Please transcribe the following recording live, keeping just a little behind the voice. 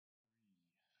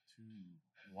2,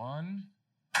 1.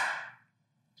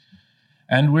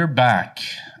 And we're back.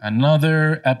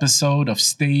 Another episode of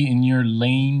Stay in Your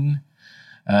Lane.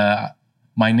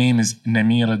 My name is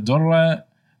Namir Ad-Durra.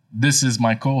 This is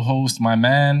my co-host, my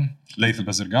man, Layth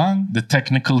Al-Bazirgan, the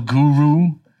technical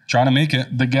guru. trying to make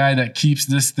it. The guy that keeps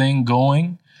this thing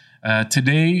going.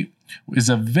 Today is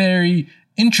a very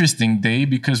interesting day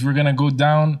because we're going to go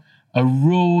down a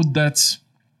road that's,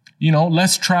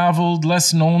 less traveled,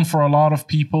 less known for a lot of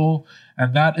people.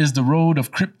 And that is the road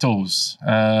of cryptos,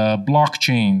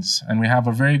 blockchains. And we have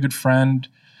a very good friend,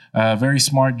 a very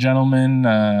smart gentleman,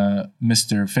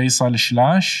 Mr. Faisal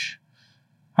Shalash.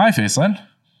 Hi, Faisal.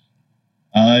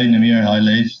 Hi, Namir. Hi,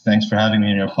 Layth. Thanks for having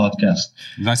me on your podcast.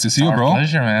 Nice to see you, Our bro.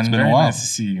 pleasure, man. It's been very a while. nice to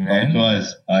see you, man.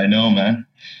 Likewise. I know, man.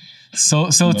 So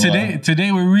No,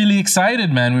 today we're really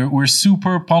excited, man. We're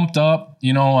super pumped up.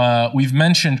 We've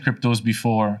mentioned cryptos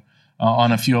before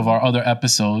on a few of our other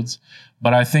episodes,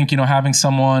 but I think having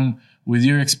someone with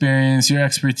your experience, your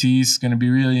expertise, is going to be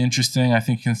really interesting. I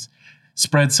think you can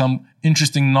spread some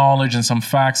interesting knowledge and some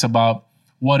facts about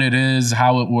what it is,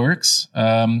 how it works.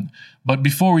 But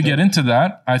before we get into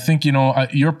that, I think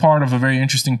you're part of a very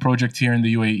interesting project here in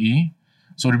the UAE.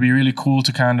 So it'd be really cool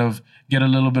to kind of get a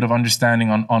little bit of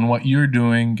understanding on what you're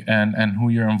doing and who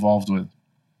you're involved with.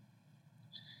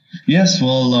 Yes,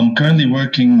 well, I'm currently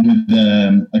working with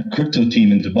a crypto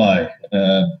team in Dubai.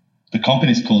 The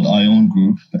company is called iOWN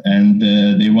Group, and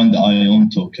they run the iOWN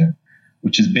token,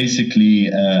 which is basically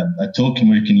a token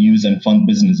where you can use and fund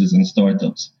businesses and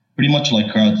startups, pretty much like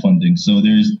crowdfunding. So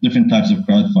there's different types of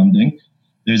crowdfunding.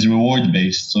 There's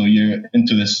reward-based, so you're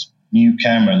into this new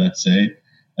camera, let's say,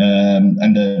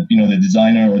 and the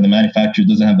designer or the manufacturer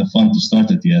doesn't have the fund to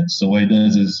start it yet. So what he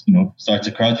does is, starts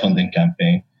a crowdfunding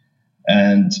campaign.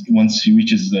 And once he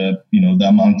reaches the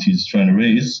amount he's trying to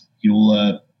raise,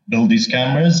 he'll build these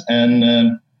cameras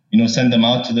and, send them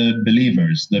out to the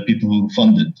believers, the people who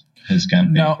funded his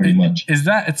campaign, Now, pretty much. Is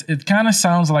that, it kind of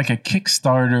sounds like a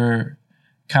Kickstarter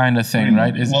kind of thing,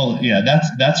 right?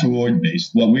 That's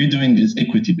reward-based. What we're doing is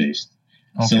equity-based.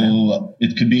 Okay. So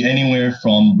it could be anywhere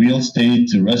from real estate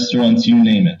to restaurants, you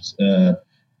name it.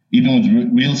 Even with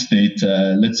real estate,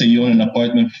 let's say you own an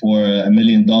apartment for $1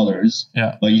 million,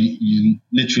 Yeah. but you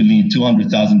literally need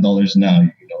 $200,000 now.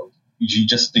 You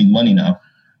just need money now,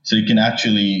 so you can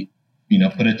actually,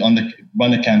 put it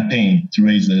run a campaign to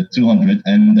raise the 200,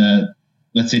 and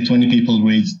let's say 20 people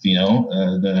raised, the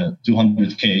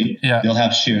 200K. Yeah. They'll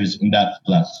have shares in that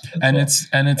flat. And it's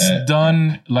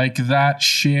done like that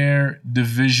share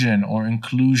division or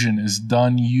inclusion is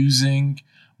done using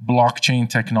blockchain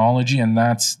technology, and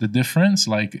that's the difference.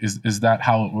 Like, is that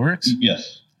how it works?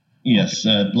 Yes.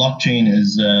 Blockchain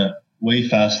is way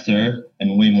faster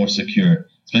and way more secure,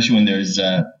 especially when there's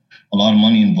a lot of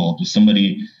money involved. If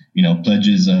somebody,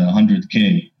 pledges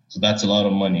 100K, so that's a lot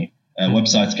of money.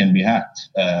 Websites can be hacked.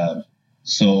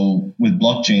 So with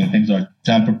blockchain, things are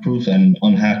tamper-proof and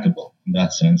unhackable in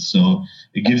that sense. So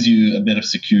it gives you a bit of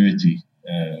security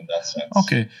in that sense.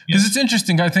 Okay, because it's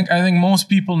interesting. I think most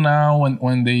people now,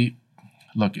 when they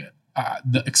look at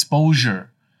the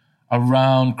exposure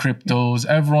around cryptos,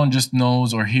 everyone just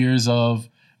knows or hears of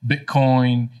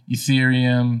Bitcoin,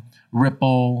 Ethereum,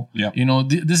 Ripple. Yeah.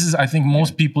 This is, I think,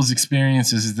 most people's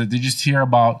experiences is that they just hear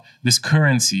about this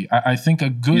currency. I think a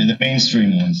good the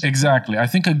mainstream ones. Exactly. I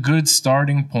think a good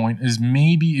starting point is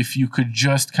maybe if you could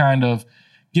just kind of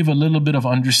give a little bit of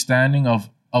understanding of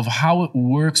how it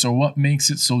works or what makes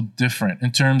it so different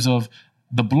in terms of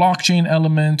the blockchain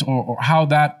element or how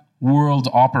that world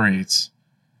operates,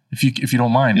 if you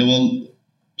don't mind. Yeah, well,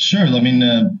 sure. I mean,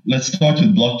 let's start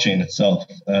with blockchain itself.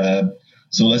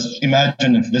 So let's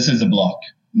imagine if this is a block,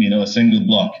 a single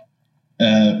block.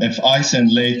 If I send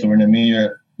Layth or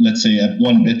Namir, let's say at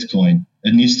 1 Bitcoin,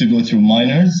 it needs to go through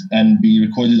miners and be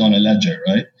recorded on a ledger,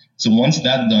 right? So once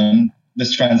that's done,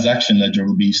 this transaction ledger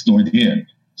will be stored here.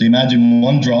 So imagine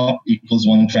 1 drop equals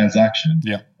 1 transaction.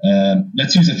 Yeah.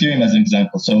 Let's use Ethereum as an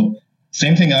example. So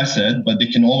same thing I said, but they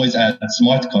can always add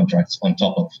smart contracts on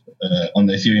top of on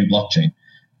the Ethereum blockchain.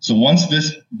 So once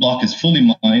this block is fully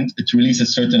mined, it releases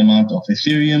a certain amount of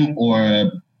Ethereum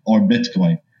or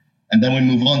Bitcoin, and then we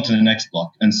move on to the next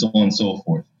block, and so on and so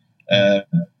forth.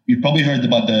 You probably heard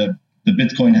about the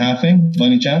Bitcoin halving, by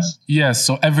any chance? Yes.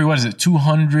 So what is it?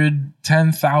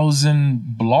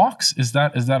 210,000 blocks? Is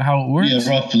that how it works? Yeah,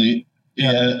 roughly.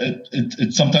 Yeah,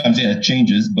 it sometimes it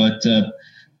changes, but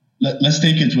let's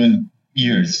take it with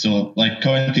years. So like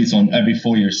currently it's on every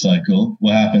 4-year cycle.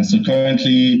 What happens? So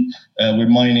currently we're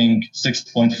mining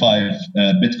 6.5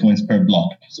 Bitcoins per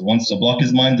block. So once a block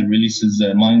is mined, the release is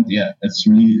mined. Yeah, it's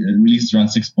released around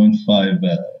 6.5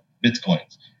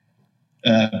 Bitcoins.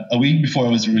 a week before I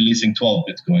was releasing 12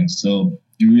 Bitcoins. So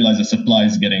you realize the supply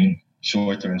is getting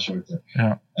shorter and shorter.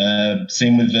 Yeah.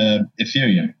 Same with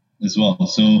Ethereum as well.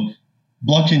 So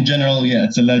blockchain in general,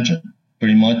 it's a ledger,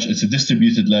 pretty much. It's a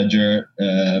distributed ledger.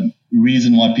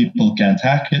 Reason why people can't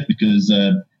hack it, because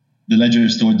the ledger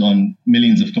is stored on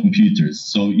millions of computers.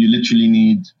 So you literally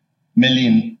need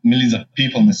millions of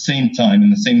people in the same time, in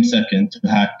the same second, to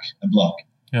hack a block.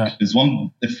 Yeah. Because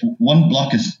if one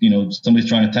block is, somebody's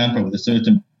trying to tamper with a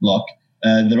certain block,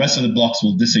 the rest of the blocks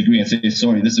will disagree and say,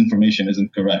 sorry, this information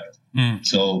isn't correct.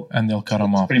 So and they'll cut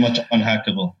them off. Pretty much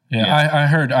unhackable. Yeah. I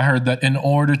heard that in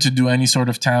order to do any sort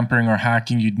of tampering or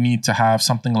hacking, you'd need to have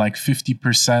something like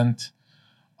 50%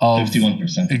 of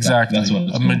 51%. Exactly. That's what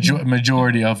it's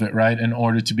majority of it, right? In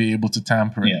order to be able to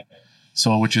tamper it. Yeah.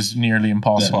 So, which is nearly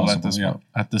impossible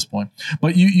at this point.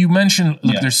 But you mentioned,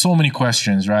 look, there's so many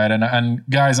questions, right? And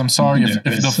guys, I'm sorry if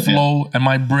the flow and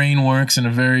my brain works in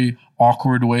a very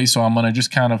awkward way, so I'm gonna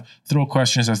just kind of throw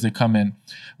questions as they come in.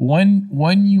 When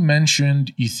you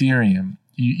mentioned Ethereum,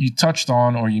 you touched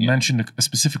on, or you mentioned a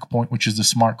specific point, which is the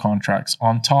smart contracts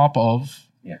on top of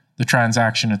the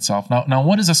transaction itself. Now,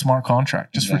 what is a smart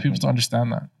contract? Just for people to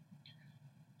understand that.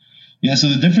 Yeah, so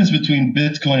the difference between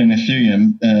Bitcoin and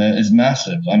Ethereum is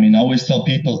massive. I mean, I always tell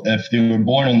people, if they were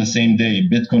born on the same day,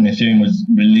 Bitcoin and Ethereum was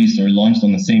released or launched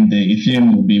on the same day,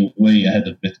 Ethereum will be way ahead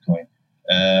of Bitcoin.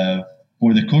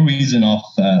 For the core reason of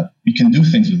you can do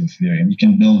things with Ethereum. You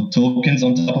can build tokens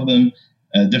on top of them,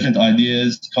 different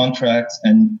ideas, contracts,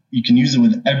 and you can use it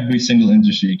with every single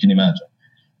industry you can imagine.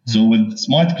 So with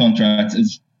smart contracts,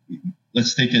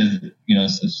 let's take a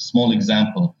small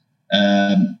example.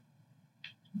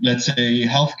 Let's say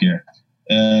healthcare.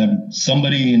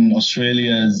 Somebody in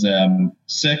Australia is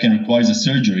sick and requires a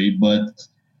surgery, but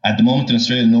at the moment in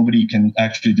Australia, nobody can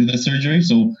actually do the surgery.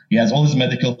 So he has all his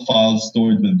medical files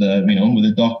stored with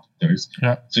the doctors.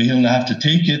 Yeah. So he'll have to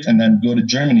take it and then go to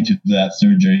Germany to do that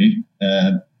surgery.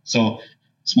 So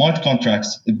smart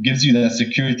contracts, it gives you that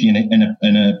security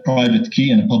in a private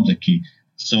key and a public key.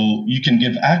 So you can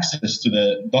give access to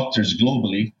the doctors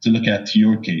globally to look at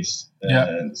your case.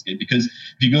 Because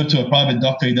if you go to a private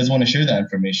doctor, he doesn't want to share that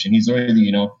information. He's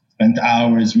already, spent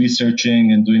hours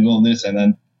researching and doing all this, and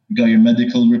then you got your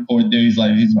medical report there. He's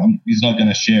like, he's not going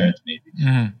to share it,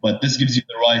 maybe. But this gives you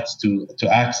the right to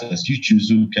access. You choose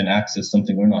who can access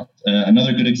something or not.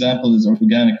 Another good example is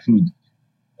organic food.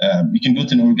 You can go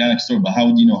to an organic store, but how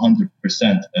would you know 100%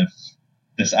 if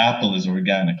this apple is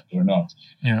organic or not?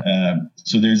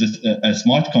 So there's a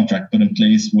smart contract put in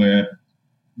place where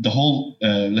the whole,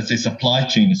 let's say, supply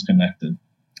chain is connected.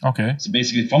 Okay. So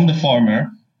basically, from the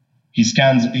farmer, he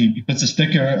puts a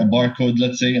sticker, a barcode,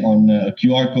 let's say, on a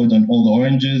QR code on all the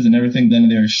oranges and everything. Then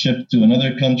they're shipped to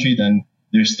another country. Then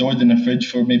they're stored in a fridge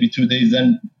for maybe 2 days.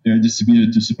 Then they're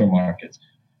distributed to supermarkets.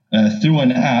 Through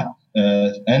an app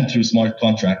and through smart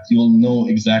contract, you'll know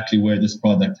exactly where this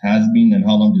product has been and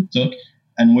how long it took,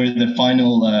 and where the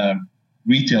final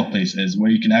retail place is,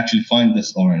 where you can actually find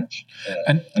this orange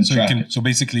and track it. So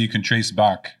basically you can trace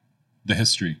back the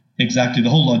history. Exactly, the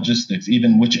whole logistics,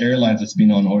 even which airlines it's been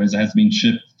on, or it has been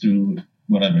shipped through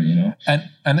whatever, And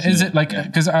so, is it like,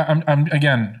 because I'm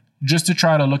again, just to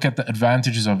try to look at the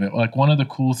advantages of it, like one of the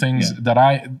cool things that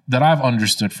I've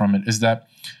understood from it is that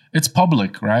it's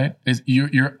public, right?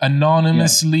 You're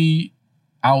anonymously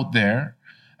out there,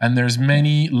 and there's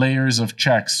many layers of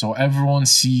checks, so everyone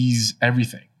sees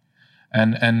everything.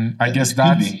 And I guess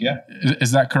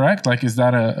is that correct? Like, is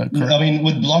that a correct? I mean,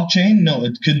 with blockchain, no,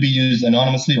 it could be used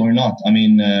anonymously or not. I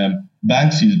mean,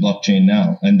 banks use blockchain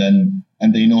now, and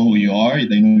they know who you are,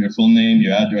 they know your full name,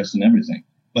 your address, and everything.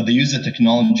 But they use the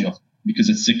technology because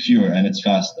it's secure and it's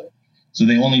faster. So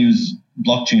they only use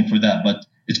blockchain for that. But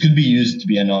it could be used to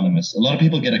be anonymous. A lot of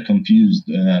people get it confused.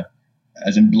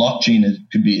 As in blockchain, it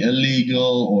could be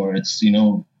illegal, or it's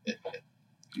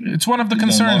it's one of the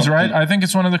concerns, right? I think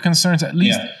it's one of the concerns. At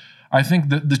least I think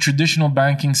that the traditional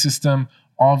banking system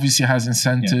obviously has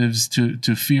incentives to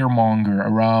fearmonger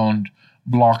around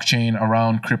blockchain,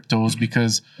 around cryptos,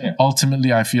 because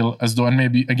ultimately I feel as though, and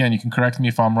maybe again you can correct me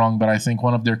if I'm wrong, but I think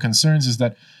one of their concerns is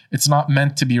that it's not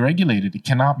meant to be regulated. It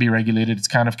cannot be regulated. It's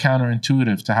kind of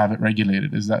counterintuitive to have it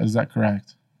regulated. Is that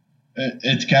correct?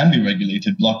 It can be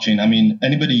regulated, blockchain. I mean,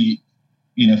 anybody,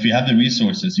 if you have the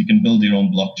resources, you can build your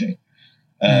own blockchain.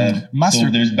 So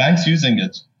there's banks using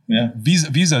it. Yeah.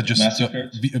 Visa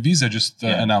just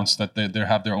announced that they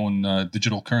have their own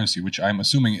digital currency, which I'm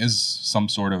assuming is some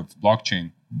sort of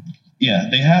blockchain. Yeah,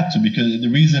 they had to, because the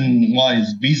reason why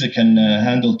is Visa can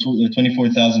handle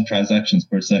 24,000 transactions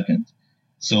per second.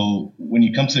 So when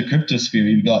you come to the crypto sphere,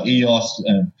 you've got EOS,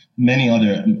 many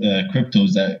other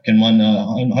cryptos that can run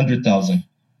 100,000.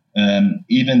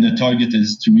 Even the target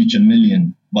is to reach 1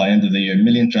 million by end of the year, 1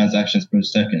 million transactions per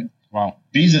second. Wow.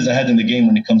 Visa's ahead in the game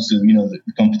when it comes to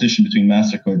the competition between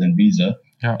MasterCard and Visa.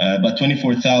 Yeah. But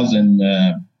 24,000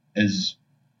 is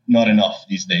not enough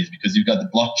these days because you've got the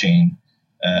blockchain,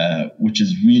 which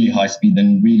is really high speed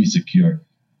and really secure.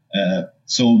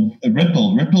 So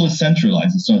Ripple is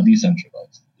centralized. It's not decentralized.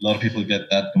 A lot of people get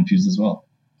that confused as well.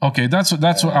 Okay, that's what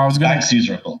I was gonna. Banks use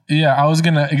Ripple. Yeah, I was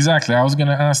gonna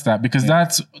ask that because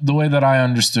that's the way that I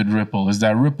understood Ripple. Is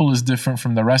that Ripple is different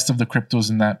from the rest of the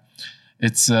cryptos in that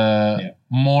it's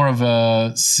more of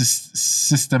a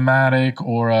systematic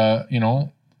or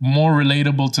more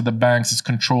relatable to the banks. It's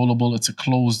controllable. It's a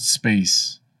closed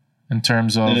space in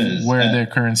terms of where their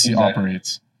currency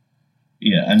operates.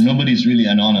 Yeah, and nobody's really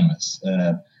anonymous.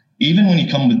 Even when you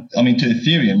come to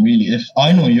Ethereum, really, if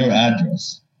I know your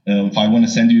address. If I want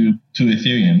to send you 2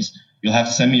 Ethereums, you'll have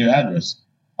to send me your address.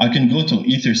 I can go to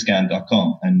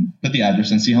etherscan.com and put the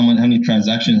address and see how many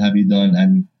transactions have you done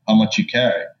and how much you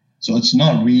carry. So it's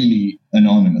not really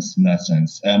anonymous in that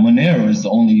sense. Monero is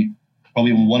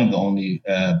probably one of the only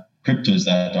cryptos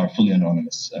that are fully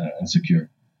anonymous and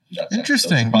secure.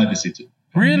 Interesting. So privacy too.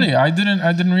 Really, I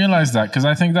didn't realize that because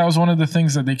I think that was one of the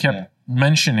things that they kept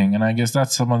mentioning, and I guess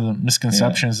that's some of the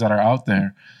misconceptions that are out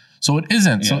there. So it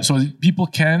isn't. Yeah. So people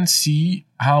can see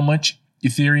how much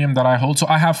Ethereum that I hold. So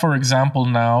I have, for example,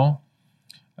 now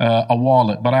a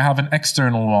wallet, but I have an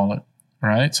external wallet,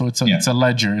 right? So it's a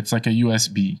ledger. It's like a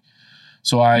USB.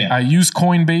 So I use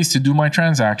Coinbase to do my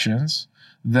transactions.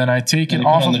 Then I take it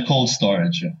off on the cold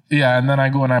storage. Yeah, and then I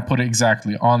go and I put it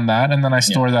exactly on that, and then I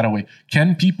store that away.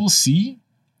 Can people see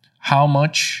how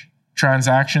much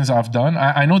transactions I've done?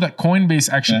 I know that Coinbase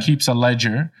actually keeps a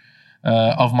ledger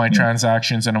of my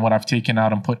transactions and what I've taken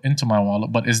out and put into my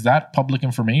wallet. But is that public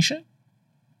information?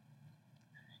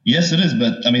 Yes, it is.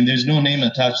 But there's no name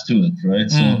attached to it, right?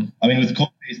 So, with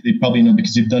Coinbase, they probably know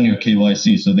because you've done your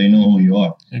KYC, so they know who you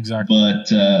are. Exactly.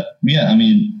 But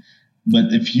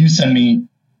but if you send me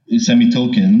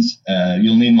tokens,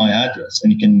 you'll need my address,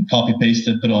 and you can copy paste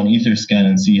it, put it on Etherscan,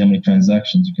 and see how many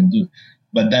transactions you can do.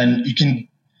 But then you can.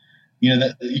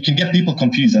 You can get people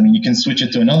confused. You can switch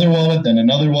it to another wallet, then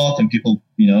another wallet, and people,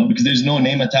 because there's no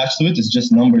name attached to it. It's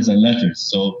just numbers and letters.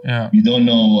 So you don't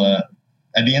know,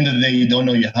 at the end of the day, you don't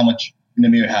know how much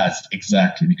Namir has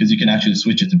exactly, because you can actually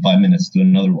switch it in 5 minutes to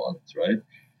another wallet, right?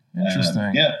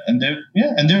 Interesting. And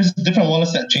there's different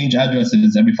wallets that change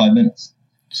addresses every 5 minutes.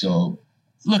 So,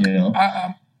 look,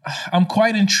 I'm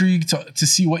quite intrigued to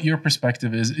see what your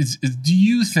perspective is. Do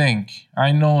you think,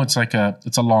 I know it's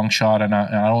a long shot and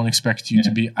I don't expect you to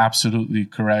be absolutely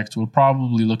correct. We'll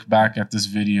probably look back at this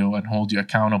video and hold you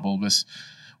accountable, but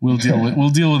we'll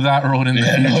deal with that road in the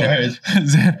future.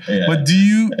 No But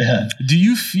do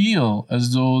you feel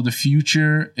as though the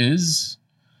future is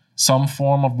some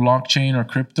form of blockchain or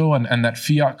crypto and that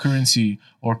fiat currency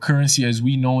or currency as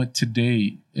we know it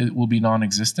today, it will be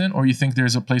non-existent, or you think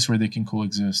there's a place where they can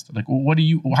coexist? Like,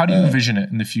 how do you envision it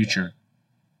in the future?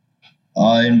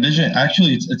 I envision,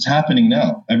 actually, it's happening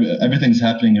now. Everything's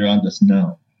happening around us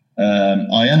now.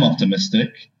 I am optimistic.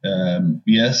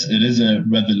 Yes, it is a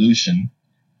revolution.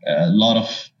 A lot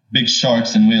of big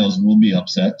sharks and whales will be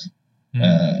upset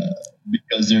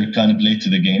because they're kind of late to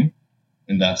the game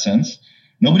in that sense.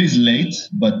 Nobody's late,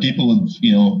 but people with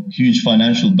huge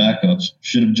financial backups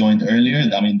should have joined earlier.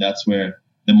 That's where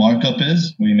the markup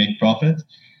is, where you make profit.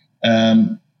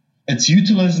 It's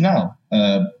utilized now.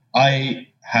 I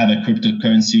have a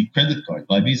cryptocurrency credit card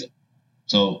by Visa,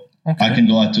 so I can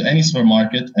go out to any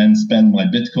supermarket and spend my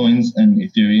Bitcoins and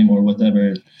Ethereum or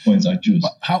whatever coins I choose.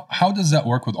 But how does that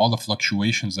work with all the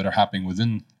fluctuations that are happening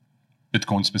within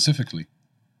Bitcoin specifically?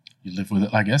 You live with it,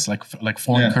 I guess, like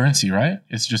foreign currency, right?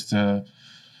 It's just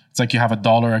it's like you have a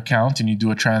dollar account and you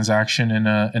do a transaction in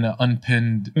an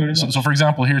unpinned. So for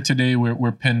example, here today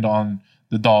we're pinned on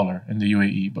the dollar in the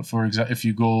UAE. But for example, if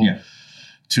you go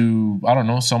to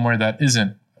somewhere that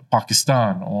isn't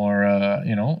Pakistan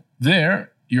or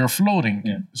there you're floating.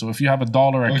 Yeah. So if you have a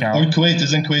dollar account, or Kuwait,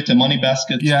 isn't Kuwait a money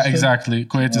basket? Yeah, exactly.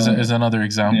 Kuwait is another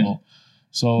example.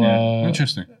 Yeah. So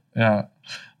interesting. Yeah.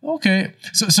 Okay.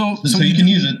 So you can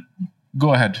use it.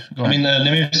 Go ahead.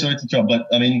 Namir, sorry to interrupt, but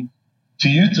to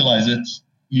utilize it,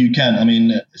 you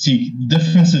can. See,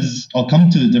 differences. I'll come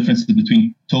to the differences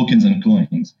between tokens and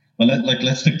coins. But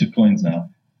let's stick to coins now.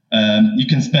 You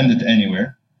can spend it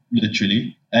anywhere,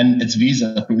 literally, and it's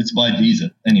Visa. It's by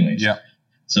Visa, anyways. Yeah.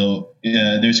 So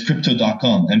there's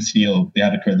Crypto.com, MCO. They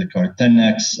have a credit card.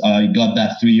 10x. I got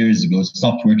that 3 years ago. It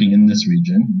stopped working in this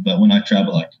region, but when I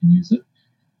travel, I can use it.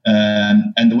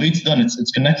 And the way it's done,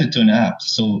 it's connected to an app.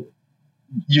 So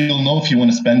you'll know if you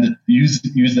want to spend it, use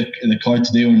the card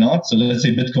today or not. So let's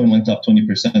say Bitcoin went up 20%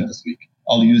 this week.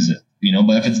 I'll use it,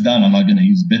 but if it's down, I'm not going to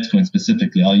use Bitcoin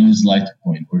specifically. I'll use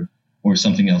Litecoin or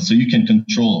something else. So you can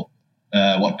control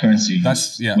what currency.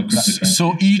 That's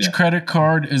So each credit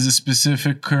card is a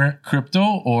specific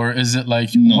crypto, or is it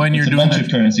like when you're doing a bunch of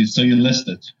currencies? So you list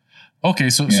it. Okay,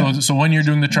 so when you're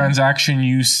doing the transaction,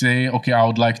 you say, okay, I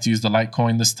would like to use the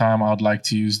Litecoin this time. I would like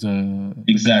to use the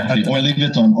or leave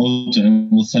it on auto,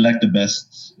 and we'll select the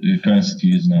best currency to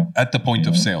use now at the point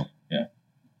of sale. Yeah,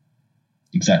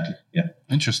 exactly. Yeah,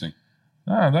 interesting.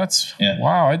 That's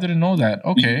wow. I didn't know that.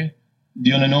 Okay. Do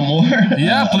you want to know more?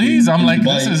 Yeah, please. I'm like,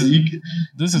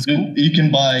 this is cool. You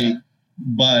can buy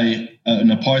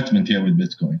an apartment here with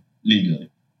Bitcoin legally.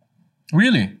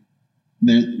 Really?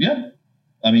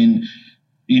 I mean,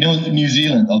 New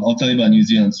Zealand. I'll tell you about New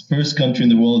Zealand. It's the first country in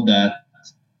the world that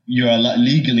you're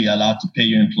legally allowed to pay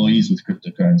your employees with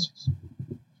cryptocurrencies,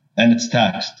 and it's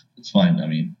taxed. It's fine. I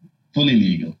mean, fully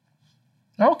legal.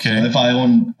 Okay. So if I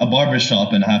own a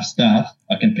barbershop and have staff,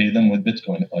 I can pay them with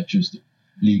Bitcoin if I choose to.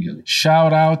 Legally.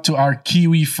 Shout out to our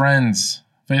Kiwi friends.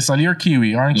 Faisal, you're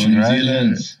Kiwi, aren't you? New right?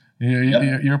 Zealand.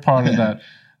 You're part of that.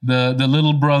 The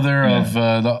little brother of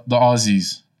the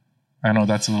Aussies. I know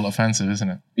that's a little offensive, isn't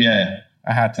it? Yeah.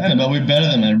 I had to. But we're better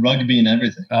than at rugby and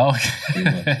everything.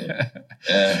 Okay.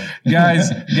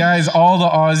 Guys, all the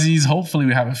Aussies. Hopefully,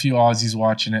 we have a few Aussies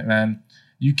watching it, man.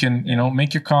 You can,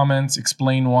 make your comments,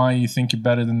 explain why you think you're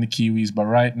better than the Kiwis. But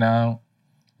right now,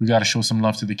 we got to show some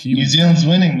love to the Kiwis. New Zealand's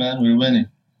winning, man. We're winning.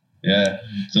 Yeah.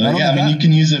 So, you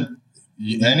can use it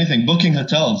anything. Booking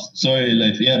hotels.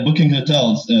 Booking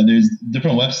hotels. There's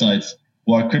different websites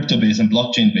who are crypto-based and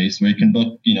blockchain-based where you can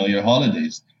book, your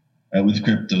holidays with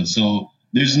crypto. So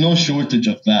there's no shortage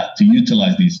of that to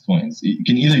utilize these coins. You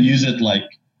can either use it like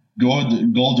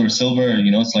gold or silver.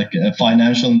 It's like a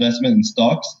financial investment in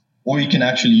stocks, or you can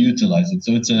actually utilize it.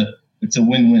 So it's a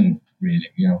win-win, really.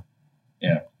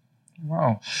 Yeah.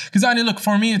 Wow. Because look,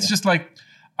 for me, it's just like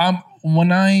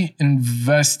when I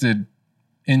invested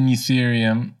in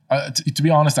Ethereum, to be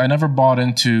honest, I never bought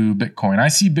into Bitcoin. I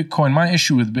see Bitcoin. My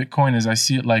issue with Bitcoin is I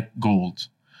see it like gold.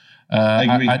 I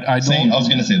agree. I was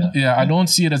going to say that. Yeah, I don't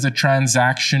see it as a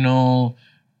transactional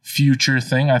future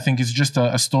thing. I think it's just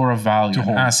a store of value, an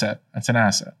asset. It's an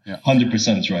asset. Yeah,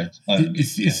 100% right.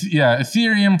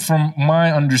 Ethereum, from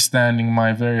my understanding,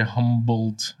 my very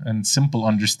humbled and simple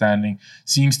understanding,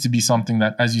 seems to be something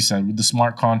that, as you said, with the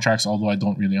smart contracts, although I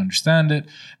don't really understand it,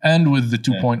 and with the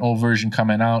 2.0 version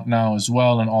coming out now as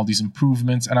well, and all these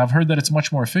improvements, and I've heard that it's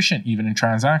much more efficient even in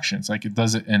transactions. Like it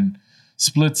does it in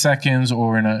split seconds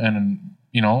or in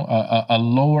a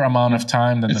lower amount of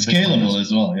time than it's the Bitcoin scalable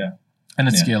as well. Yeah. And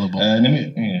it's scalable.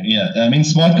 I mean,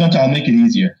 smart contract, I'll make it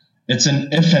easier. It's an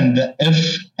if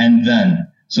and then.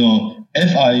 So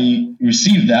if I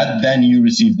receive that, then you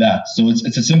receive that. So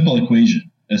it's a simple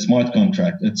equation, a smart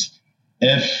contract. It's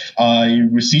if I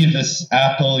receive this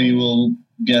apple, you will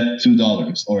get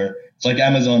 $2. Or it's like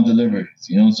Amazon deliveries,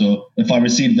 So if I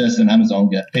receive this, then Amazon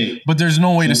get paid. But there's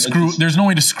no way to screw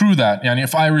that. And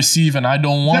if I receive and I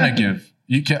don't want to give.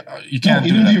 You can't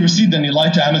even if you receive, then you lie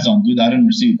to Amazon, dude. I didn't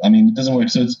receive. I mean, it doesn't work.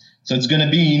 So it's going to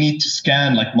be, you need to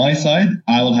scan, like my side,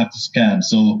 I will have to scan.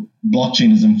 So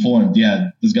blockchain is informed. Yeah,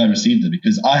 this guy received it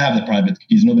because I have the private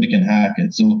keys. Nobody can hack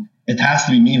it. So it has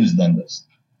to be me who's done this.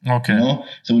 Okay.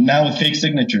 So now with fake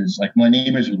signatures, like my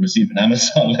neighbors will receive an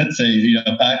Amazon, let's say,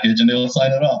 a package, and they will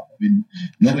sign it off. I mean,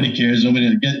 nobody cares.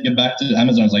 Nobody get back to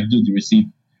Amazon. It's like, dude, you received.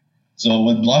 So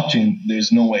with blockchain,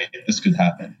 there's no way this could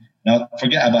happen. Now,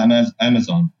 forget about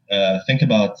Amazon. Think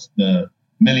about the $1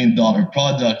 million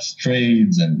products,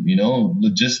 trades, and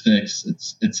logistics.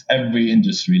 It's every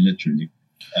industry, literally.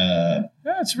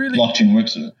 It's really blockchain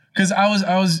works with it. Because I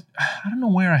don't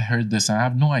know where I heard this. I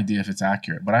have no idea if it's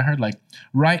accurate, but I heard like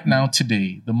right now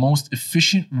today, the most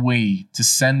efficient way to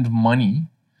send money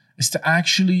is to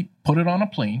actually put it on a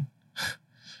plane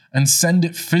and send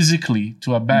it physically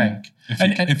to a bank.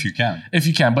 If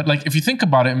you can. But like, if you think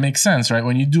about it, it makes sense, right?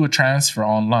 When you do a transfer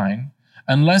online,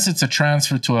 unless it's a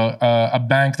transfer to a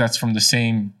bank that's from the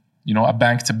same, a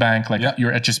bank to bank, like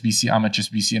you're HSBC, I'm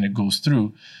HSBC, and it goes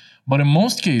through. But in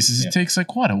most cases, it takes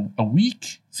like what, a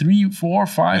week, 3, 4,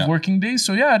 5 working days.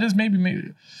 So yeah, it is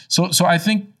maybe. So I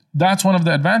think that's one of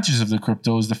the advantages of the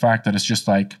crypto is the fact that it's just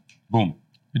like, boom.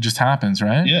 It just happens,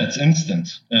 right? Yeah, it's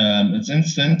instant. It's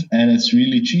instant and it's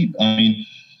really cheap. I mean,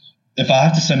 if I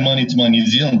have to send money to my New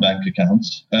Zealand bank account,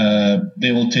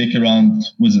 they will take around,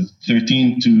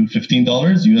 $13 to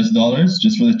 $15 US dollars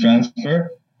just for the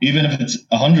transfer. Even if it's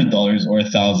 $100 or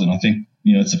 $1,000, I think,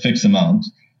 it's a fixed amount.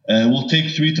 will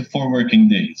take 3 to 4 working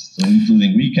days, so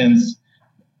including weekends.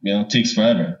 It takes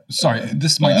forever. Sorry,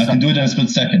 I can do it in a split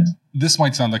second. This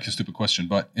might sound like a stupid question,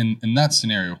 but in that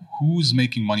scenario, who's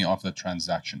making money off that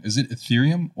transaction? Is it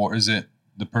Ethereum or is it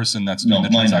the person that's doing the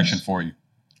transaction for you?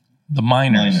 The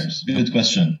miners. Good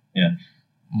question. Yeah.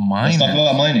 Miners. Let's talk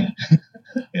about mining.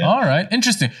 Yeah. All right,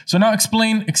 interesting. So now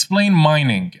explain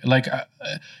mining. Like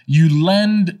you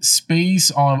lend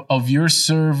space of your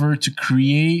server to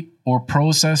create or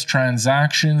process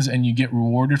transactions, and you get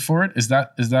rewarded for it. Is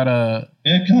that a?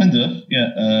 Yeah, kind of.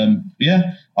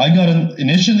 Yeah.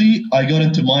 Initially I got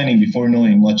into mining before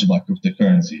knowing much about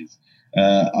cryptocurrencies.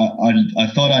 I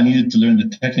thought I needed to learn the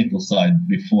technical side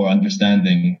before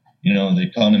understanding, the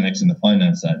economics and the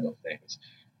finance side of things.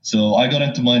 So I got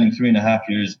into mining 3.5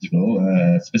 years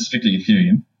ago, specifically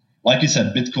Ethereum. Like you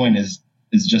said, Bitcoin is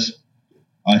just,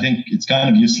 I think it's kind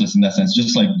of useless in that sense,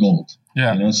 just like gold.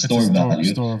 Yeah, store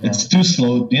value. It's too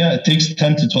slow. Yeah, it takes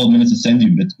 10 to 12 minutes to send you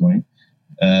Bitcoin.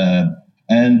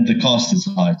 And the cost is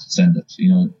high to send it.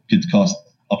 It could cost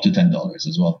up to $10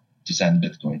 as well to send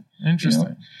Bitcoin.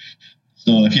 Interesting.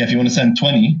 So if you want to send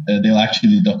 20, they'll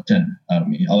actually deduct 10 out of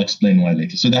me. I'll explain why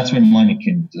later. So that's where mining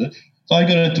came into it. So I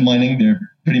got into mining. They're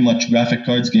pretty much graphic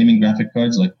cards, gaming graphic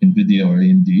cards like NVIDIA or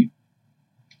AMD.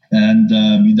 And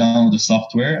you download the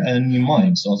software and you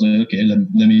mine. So I was like, okay,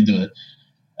 let me do it.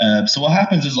 So what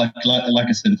happens is, like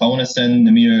I said, if I want to send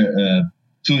Namir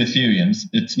 2 Ethereums,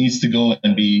 it needs to go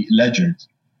and be ledgered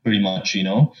pretty much,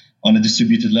 on a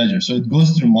distributed ledger. So it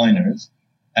goes through miners,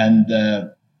 and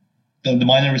the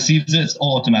miner receives it. It's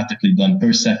all automatically done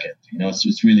per second.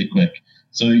 It's really quick.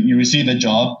 So you receive a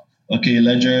job. Okay,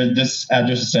 ledger, this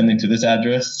address is sending to this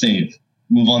address. Save.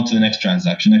 Move on to the next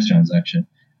transaction.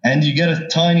 And you get a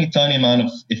tiny, tiny amount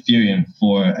of Ethereum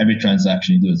for every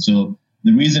transaction you do. So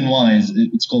the reason why is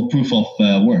it's called proof of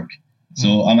work.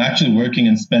 So I'm actually working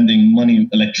and spending money,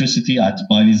 electricity. I had to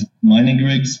buy these mining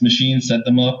rigs, machines, set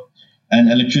them up. And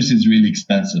electricity is really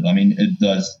expensive. I mean, it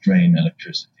does drain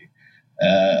electricity.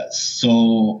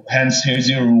 So hence, here's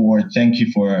your reward. Thank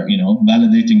you for,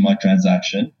 validating my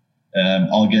transaction.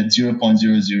 I'll get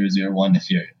 0.0001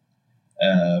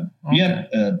 Ethereum.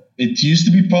 Okay. It used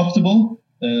to be profitable,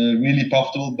 really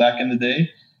profitable back in the day.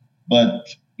 But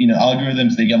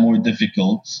algorithms, they get more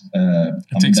difficult.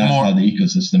 That's how the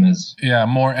ecosystem is. Yeah,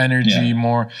 more energy,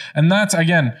 more. And that's,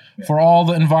 again, for all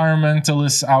the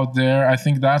environmentalists out there, I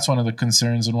think that's one of the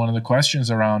concerns and one of the questions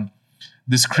around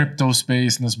this crypto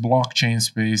space and this blockchain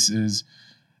space is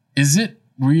it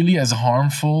really as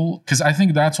harmful? Because I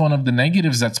think that's one of the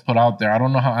negatives that's put out there. I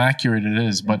don't know how accurate it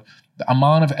is, but the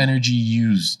amount of energy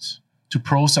used to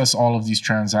process all of these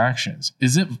transactions,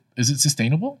 is it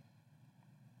sustainable?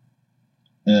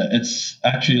 It's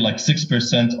actually like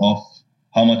 6% of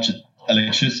how much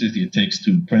electricity it takes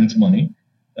to print money,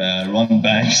 run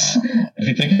banks. If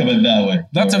you think of it that way.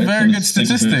 That's a very good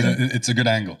statistic. It's a good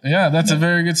angle. Yeah, that's a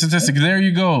very good statistic. There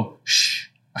you go.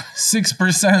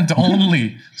 6%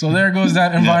 only. So there goes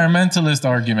that environmentalist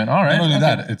argument. All right. Not only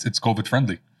that, it's COVID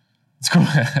friendly. It's cool.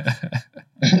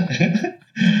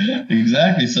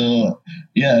 Exactly. So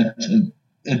yeah,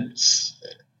 it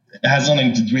has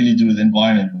nothing to really do with the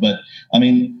environment. But I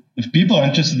mean, if people are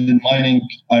interested in mining,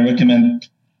 I recommend,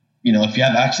 if you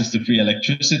have access to free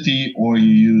electricity, or you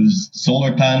use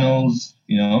solar panels,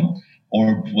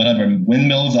 or whatever,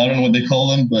 windmills, I don't know what they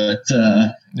call them, but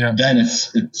then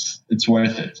it's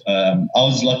worth it. I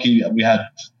was lucky we had,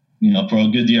 for a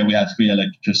good year, we had free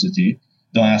electricity.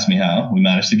 Don't ask me how. We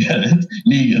managed to get it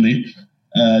legally.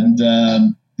 And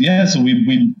so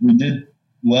we did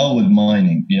well with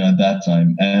mining, at that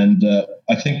time. And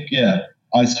I think,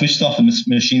 I switched off the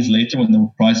machines later when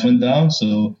the price went down.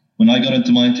 So when I got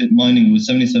into mining, it was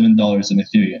 $77 in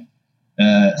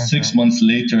Ethereum. 6 months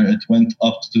later, it went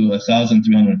up to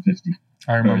 1,350.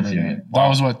 I remember that. That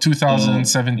was what,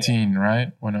 2017,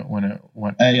 right? When it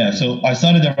went. So I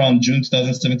started around June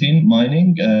 2017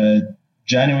 mining.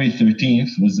 January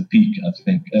 13th was the peak, I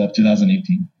think, of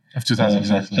 2018. Of 2000,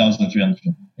 exactly.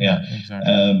 1,350. Yeah.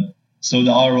 Exactly. So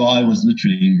the ROI was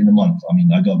literally in a month. I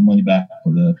mean, I got money back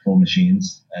for the 4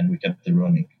 machines, and we kept it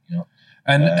running.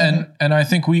 And I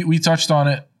think we touched on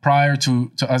it prior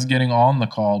to us getting on the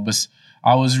call, but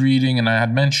I was reading, and I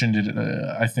had mentioned it,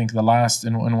 I think in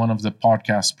one of the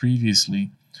podcasts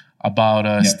previously,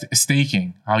 about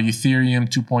staking, how Ethereum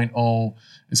 2.0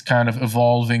 is kind of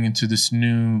evolving into this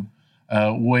new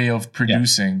way of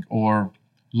producing or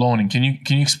loaning. Can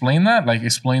you explain that? Like,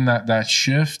 explain that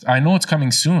shift? I know it's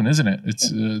coming soon, isn't it?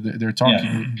 It's they're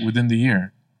talking within the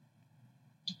year.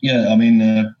 Yeah, I mean,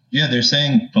 they're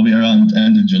saying probably around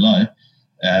end of July.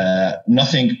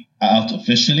 Nothing out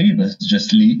officially, but it's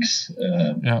just leaks.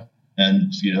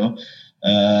 And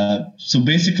so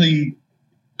basically,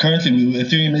 currently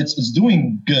Ethereum it's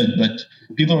doing good, but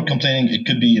people are complaining it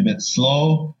could be a bit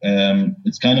slow.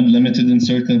 It's kind of limited in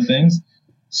certain things.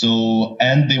 So,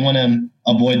 and they want to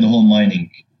avoid the whole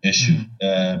mining issue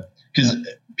because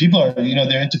people are,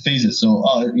 they're into phases. So,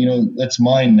 let's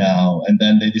mine now, and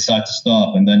then they decide to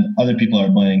stop, and then other people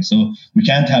are mining. So we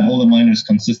can't have all the miners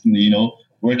consistently,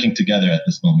 working together at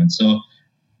this moment. So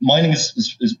mining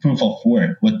is proof of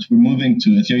work. What we're moving to,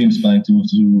 Ethereum's planning to move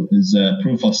to, is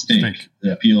proof of stake.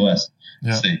 POS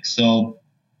stake. So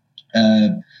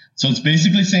it's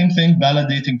basically same thing,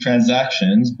 validating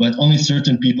transactions, but only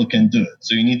certain people can do it.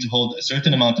 So you need to hold a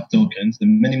certain amount of tokens. The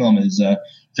minimum is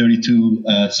 32.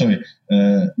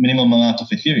 Minimum amount of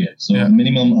Ethereum. So the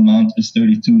minimum amount is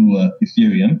 32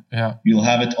 Ethereum. Yeah. You'll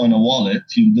have it on a wallet.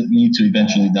 You need to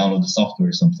eventually download the software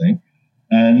or something.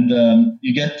 And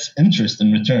you get interest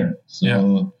in return.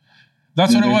 So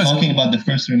that's what it was. Talking about the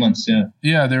first 3 months,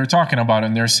 Yeah, they were talking about it,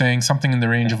 and they're saying something in the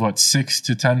range of 6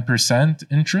 to 10%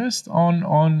 interest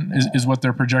on is what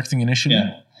they're projecting initially.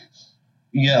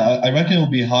 Yeah, I reckon it will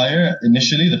be higher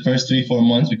initially, the first 3-4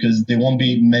 months, because there won't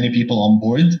be many people on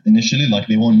board initially. Like,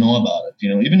 they won't know about it.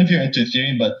 Even if you're into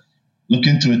Ethereum, but look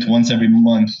into it once every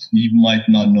month, you might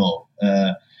not know.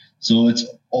 So it's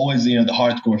always, the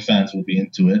hardcore fans will be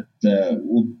into it,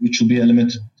 which will be a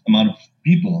limited amount of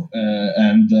people.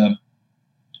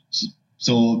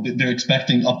 So they're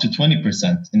expecting up to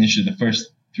 20% initially the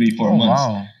first 3-4 months.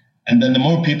 Wow. And then the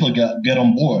more people get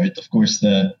on board, of course,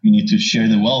 you need to share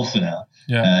the wealth now.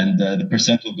 And the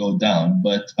percent will go down.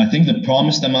 But I think the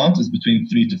promised amount is between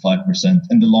 3 to 5%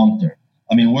 in the long term.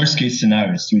 I mean, worst case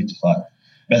scenario is 3 to 5.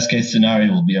 Best case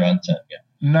scenario will be around 10.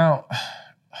 Now,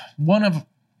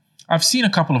 I've seen a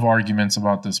couple of arguments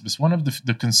about this, but one of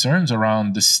the concerns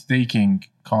around the staking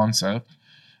concept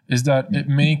is that it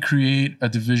may create a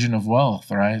division of wealth,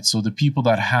 right? So the people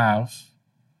that have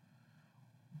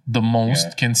the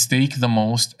most can stake the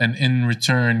most, and in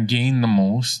return gain the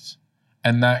most,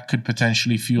 and that could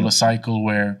potentially fuel a cycle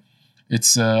where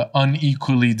it's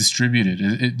unequally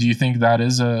distributed. Do you think that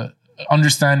is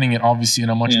understanding it obviously in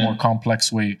a much more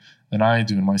complex way than I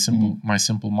do in my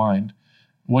simple mind?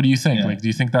 What do you think? Do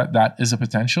you think that is a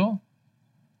potential?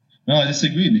 No, I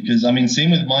disagree, because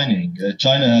same with mining.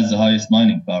 China has the highest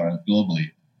mining power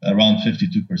globally, around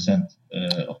 52%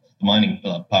 of the mining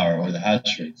power, or the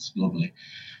hash rates globally.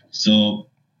 So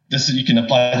you can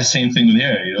apply the same thing with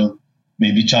here.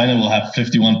 Maybe China will have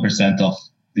 51% of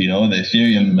the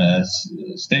Ethereum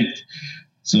staked.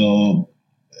 So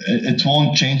it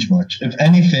won't change much. If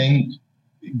anything,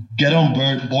 get on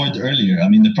board earlier.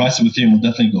 The price of Ethereum will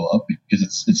definitely go up because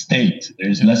it's staked.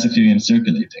 There's less Ethereum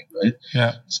circulating, right?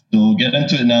 Yeah. So get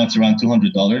into it now. It's around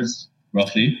 $200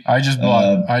 roughly. I just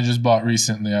bought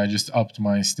recently. I just upped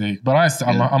my stake, but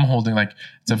I'm holding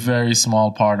it's a very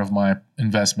small part of my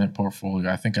investment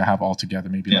portfolio. I think I have altogether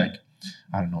maybe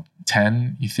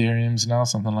 10 Ethereums now,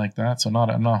 something like that. So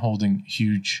I'm not holding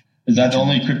huge. Is that the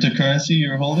only cryptocurrency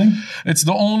you're holding? It's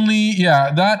the only,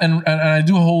 that and I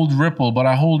do hold Ripple, but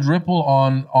I hold Ripple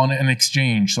on an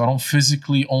exchange, so I don't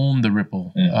physically own the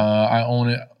Ripple. I own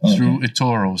it through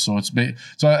eToro, so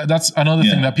that's another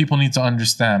thing that people need to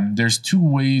understand. There's two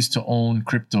ways to own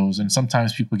cryptos, and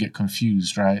sometimes people get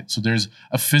confused, right? So there's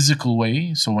a physical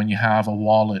way, so when you have a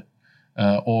wallet,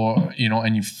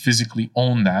 and you physically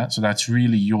own that, so that's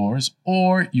really yours,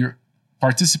 or you're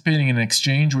participating in an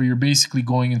exchange where you're basically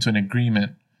going into an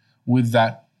agreement with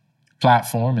that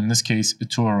platform, in this case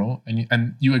eToro,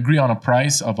 and you agree on a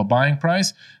price of a buying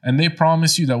price, and they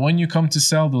promise you that when you come to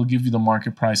sell, they'll give you the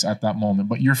market price at that moment,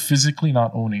 but you're physically not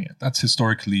owning it. That's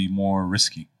historically more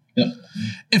risky.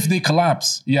 If they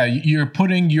collapse, you're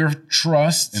putting your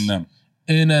trust in them.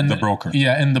 In the broker.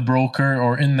 In the broker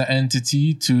or in the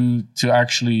entity to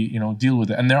actually, deal with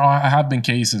it. And there have been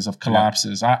cases of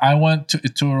collapses. I went to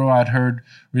eToro. I'd heard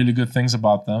really good things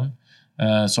about them.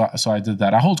 So I did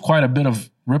that. I hold quite a bit of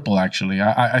Ripple, actually.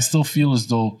 I still feel as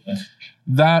though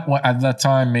that at that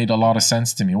time made a lot of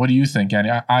sense to me. What do you think,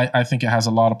 Annie? I think it has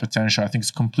a lot of potential. I think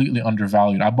it's completely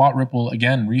undervalued. I bought Ripple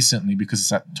again recently because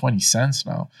it's at 20 cents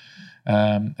now.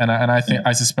 And I think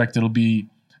I suspect it'll be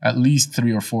at least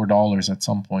 $3 or $4 at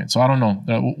some point. So I don't know.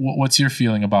 What's your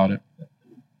feeling about it?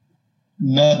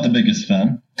 Not the biggest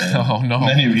fan. Oh, no.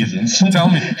 Many reasons. Tell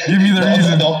me. Give me the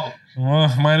reason.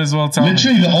 Well, might as well tell me.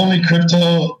 Literally the only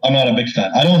crypto I'm not a big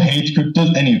fan. I don't hate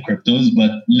cryptos, any cryptos,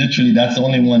 but literally that's the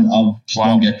only one I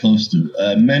don't get close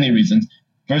to. Many reasons.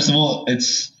 First of all,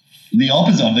 it's the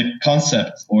opposite of the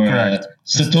concept or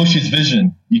Satoshi's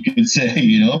vision, you could say,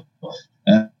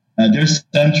 they're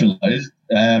centralized.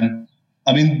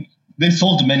 I mean, they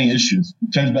solved many issues.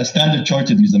 In terms of standard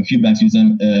chartered use them, a few banks use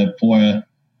them for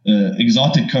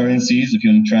exotic currencies if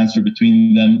you want to transfer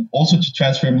between them. Also to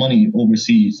transfer money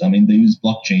overseas. I mean, they use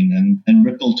blockchain and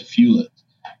Ripple to fuel it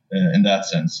in that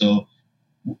sense. So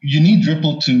you need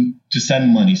Ripple to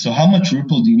send money. So how much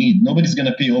Ripple do you need? Nobody's going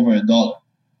to pay over $1.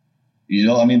 You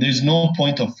know, I mean, there's no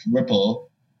point of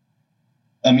Ripple.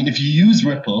 I mean, if you use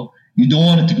Ripple, you don't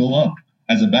want it to go up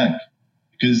as a bank.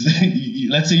 Because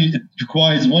let's say it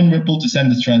requires 1 Ripple to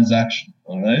send this transaction,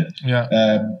 all right?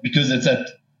 Yeah. Because it's at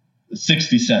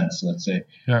 60 cents, let's say.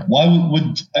 Yeah. Why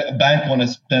would a bank want to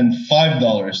spend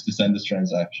 $5 to send this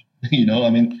transaction? You know, I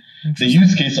mean, the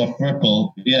use case of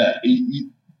Ripple,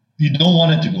 you don't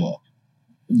want it to go up.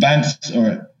 Banks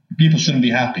or people shouldn't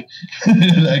be happy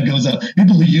that it goes up.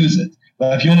 People who use it.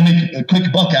 But if you want to make a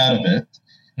quick buck out of it,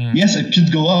 yes, it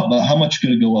should go up, but how much could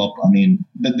it go up? I mean,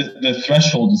 the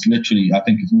threshold is literally, I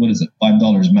think, what is it,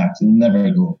 $5 max. It will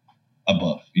never go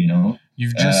above, you know?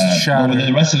 You've just shattered. But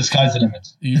the rest of the sky's the limit.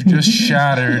 You've just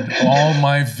shattered all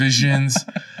my visions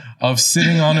of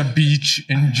sitting on a beach,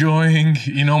 enjoying,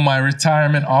 you know, my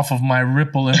retirement off of my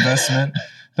Ripple investment.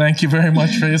 Thank you very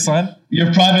much, Faisal.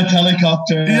 Your private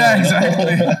helicopter. Yeah,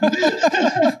 exactly.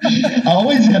 I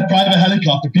always have private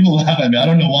helicopter. People laugh at me. I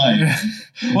don't know why. Yeah.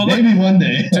 Well, maybe one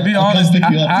day. To be honest,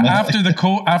 after the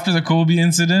Kobe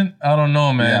incident, I don't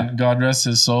know, man. Yeah. God rest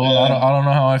his soul. Yeah. I don't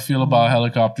know how I feel about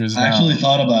helicopters now. I actually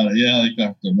thought about it. Yeah,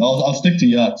 helicopter. I'll stick to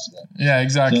yachts. Man. Yeah,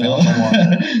 exactly. So,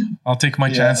 I'll take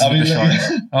my chances with the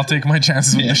sharks. I'll take my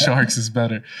chances with the sharks. Is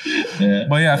better. Yeah.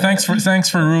 But yeah, thanks for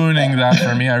ruining that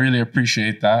for me. I really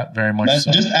appreciate that very much. Man,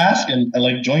 just ask and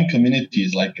like join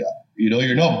communities. Like you know,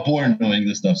 you're not born knowing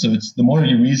this stuff. So it's the more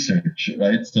you research,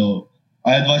 right? So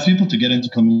I advise people to get into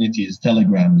communities.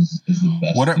 Telegram is the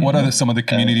best. What are some of the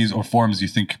communities or forums you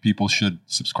think people should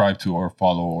subscribe to or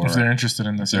follow, or if they're interested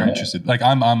in this? If they're interested, like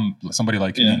I'm somebody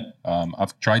like me.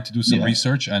 I've tried to do some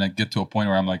research and I get to a point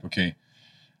where I'm like, okay,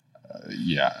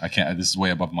 I can't. This is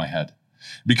way above my head.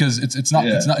 Because it's not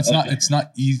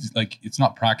easy, like it's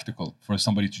not practical for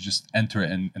somebody to just enter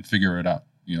it and figure it out.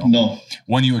 You know, no.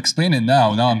 When you explain it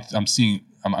now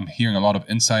I'm hearing a lot of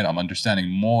insight. I'm understanding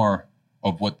more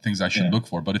of what things I should look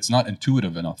for, but it's not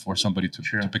intuitive enough for somebody to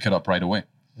pick it up right away.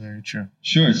 Very true.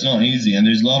 Sure, it's not easy, and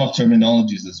there's a lot of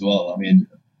terminologies as well. I mean,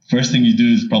 first thing you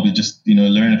do is probably just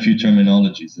learn a few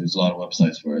terminologies. There's a lot of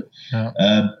websites for it. Yeah.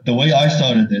 The way I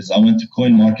started this, I went to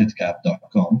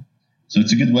coinmarketcap.com. So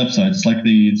it's a good website. It's like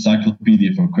the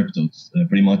encyclopedia for cryptos,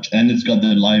 pretty much, and it's got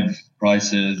the live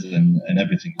prices and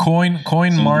everything.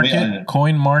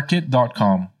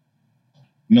 Coinmarket.com.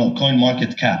 No,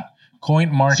 CoinMarketCap.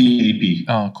 CoinMarket.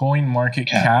 CAP.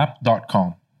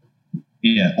 CoinMarketCap.com.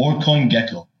 Yeah, or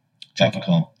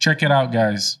CoinGecko.com. Check it out,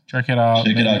 guys. Check it out.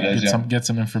 Get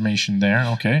some information there.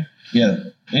 Okay.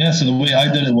 Yeah. So the way I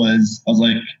did it was, I was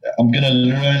like, I'm gonna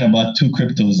learn about 2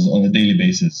 cryptos on a daily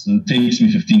basis. So it takes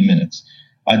me 15 minutes.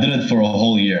 I did it for a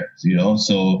whole year,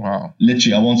 So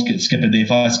literally, I won't skip a day.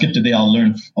 If I skip a day, I'll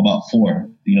learn about 4,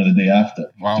 the day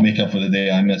after to make up for the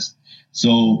day I missed.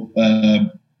 So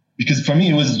because for me,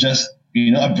 it was just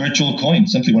a virtual coin.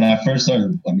 Simply when I first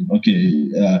started, I mean, okay,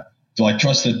 do I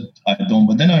trust it? I don't.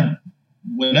 But then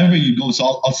whenever you go,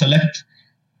 so I'll select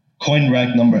coin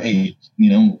rank number 8,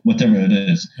 whatever it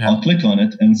is. Yeah. I'll click on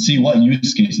it and see what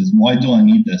use cases. Why do I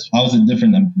need this? How is it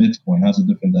different than Bitcoin? How's it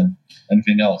different than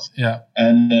anything else? Yeah.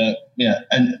 And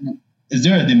and is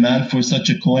there a demand for such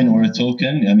a coin or a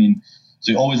token? I mean,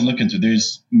 so you always look into,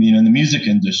 there's, in the music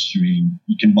industry,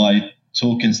 you can buy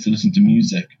tokens to listen to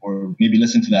music or maybe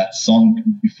listen to that song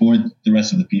before the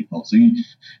rest of the people. So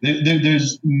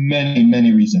there's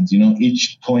many reasons.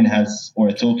 Each coin or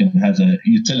a token has a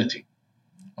utility.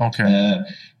 Okay.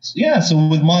 So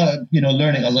with my,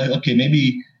 learning, I was like, okay,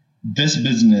 maybe this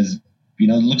business,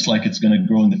 looks like it's going to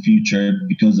grow in the future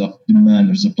because of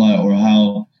demand or supply, or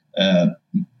how,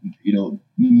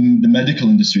 the medical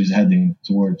industry is heading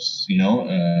towards,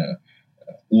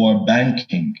 or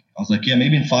banking. I was like, yeah,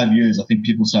 maybe in 5 years, I think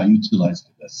people start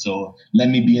utilizing this. So let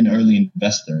me be an early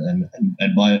investor and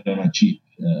buy it on a cheap.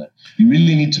 You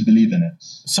really need to believe in it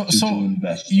to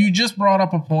invest. You just brought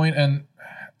up a point, and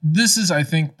this is, I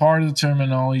think, part of the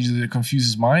terminology that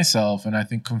confuses myself, and I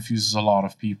think confuses a lot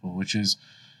of people, which is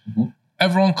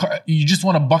you just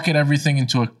want to bucket everything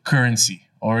into a currency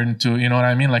or into, you know what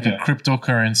I mean, like a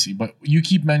cryptocurrency. But you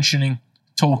keep mentioning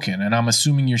token, and I'm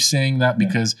assuming you're saying that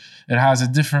because it has a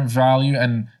different value,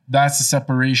 and that's the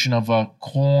separation of a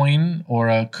coin or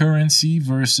a currency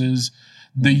versus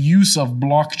the use of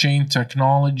blockchain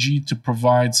technology to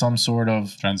provide some sort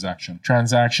of transaction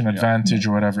advantage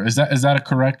or whatever. Is that a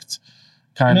correct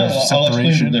kind of I'll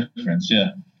explain separation? the difference.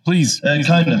 Yeah, Please.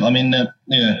 kind of. I mean,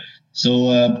 yeah.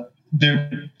 So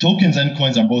their tokens and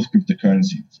coins are both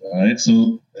cryptocurrencies. All right.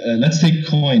 So let's take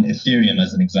coin Ethereum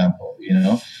as an example.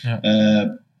 Yeah.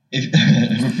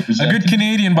 If A good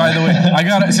Canadian, by the way. I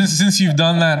got since you've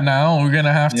done that now, we're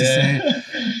gonna have to say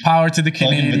power to the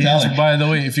Canadians. Vitalik. By the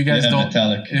way, if you guys don't,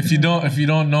 Vitalik. if you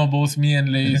don't know, both me and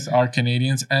Laith are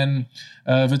Canadians, and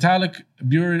Vitalik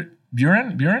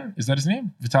Burin, is that his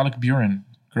name? Vitalik Burin,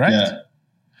 correct?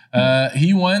 Yeah.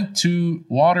 He went to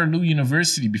Waterloo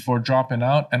University before dropping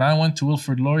out, and I went to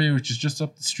Wilfrid Laurier, which is just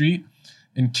up the street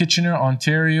in Kitchener,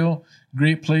 Ontario.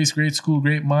 Great place, great school,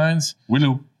 great minds.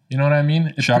 Willow. You know what I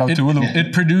mean? Shout out to Willow.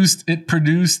 It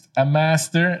produced a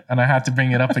master, and I had to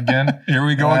bring it up again. Here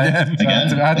we go again. I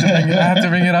had to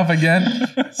bring it up again.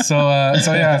 So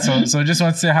just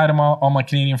want to say hi to all my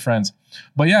Canadian friends.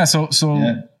 But yeah, so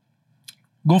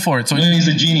go for it. So he's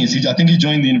a genius. I think he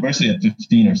joined the university at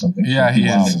 15 or something. Yeah, he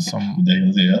is. He's a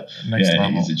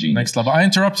genius. Next level. I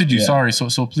interrupted you. Yeah. Sorry.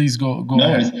 So please go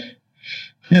ahead. Worries.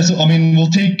 Yeah. So I mean,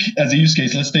 we'll take as a use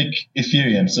case. Let's take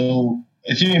Ethereum. So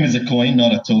Ethereum is a coin,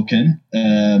 not a token.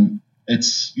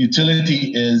 Its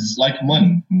utility is like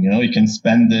money. You can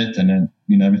spend it and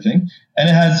then everything. And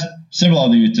it has several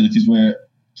other utilities where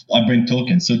I bring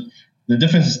tokens. So the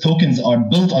difference is tokens are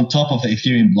built on top of the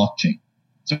Ethereum blockchain.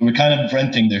 So we're kind of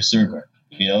renting their server.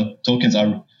 Tokens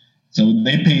are, so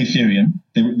they pay Ethereum.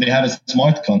 They have a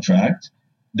smart contract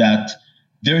that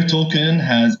their token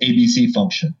has ABC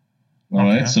function. All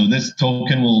right. So this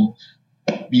token will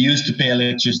be used to pay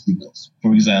electricity bills,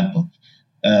 for example.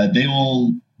 They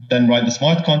will then write the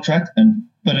smart contract and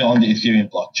put it on the Ethereum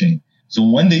blockchain. So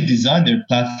when they design their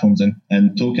platforms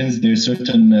and tokens, there's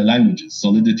certain languages.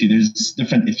 Solidity, there's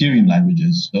different Ethereum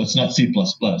languages. So it's not C++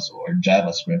 or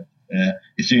JavaScript.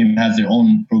 Ethereum has their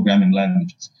own programming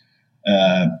languages.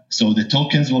 So the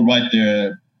tokens will write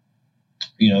their,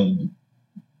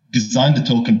 design the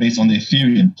token based on the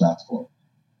Ethereum platform.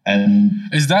 And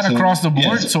is that across the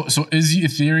board? Yeah, so is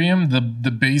Ethereum the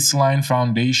baseline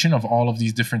foundation of all of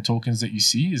these different tokens that you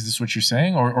see? Is this what you're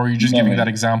saying, or are you just giving that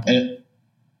example?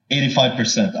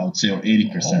 85%, I would say, or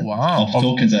 80% of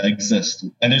tokens that exist.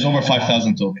 And there's over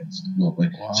 5,000 tokens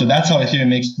globally. Wow. So that's how Ethereum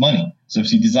makes money. So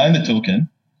if you design the token,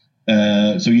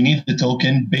 so you need the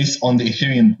token based on the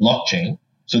Ethereum blockchain.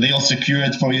 So they'll secure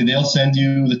it for you. They'll send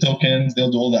you the tokens.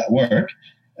 They'll do all that work.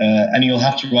 And you'll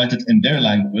have to write it in their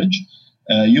language.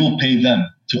 You'll pay them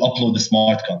to upload the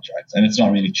smart contracts. And it's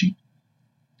not really cheap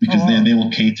because they will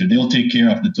cater. They will take care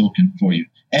of the token for you.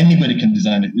 Anybody can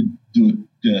design it, do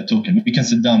a token. We can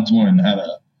sit down tomorrow and have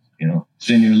a,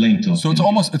 stay in your lane token. So it's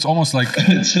almost like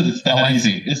it's that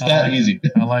easy. It's that easy.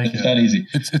 I like it. It's that easy.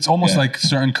 It's almost like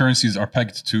certain currencies are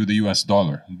pegged to the US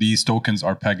dollar. These tokens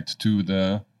are pegged to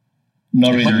the.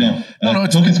 Not really. No.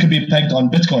 Tokens could be pegged on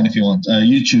Bitcoin if you want.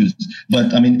 You choose.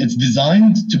 But I mean, it's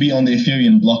designed to be on the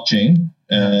Ethereum blockchain.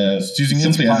 It's using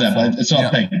simply as that, but it's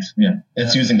not pegged. Yeah,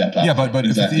 it's using that platform. Yeah, but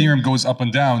exactly. If Ethereum goes up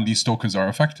and down, these tokens are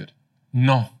affected.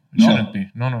 No. It shouldn't be.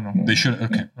 No. They should.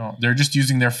 Okay. No, they're just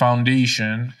using their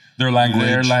foundation, their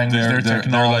language, their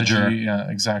technology. Their ledger. Yeah,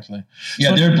 exactly. Yeah,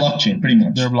 so their blockchain, pretty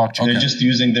much. Their blockchain. They're just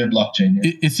using their blockchain.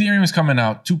 Yeah. Ethereum is coming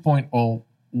out 2.0.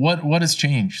 What has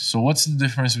changed? So what's the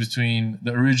difference between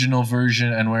the original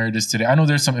version and where it is today? I know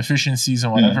there's some efficiencies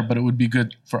and whatever, but it would be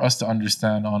good for us to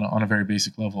understand on a very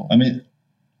basic level. I mean,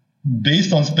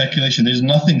 based on speculation, there's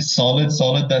nothing solid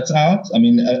that's out. I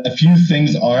mean, a few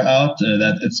things are out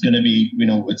that it's going to be,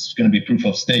 it's going to be proof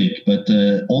of stake, but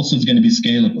also it's going to be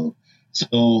scalable.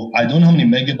 So I don't know how many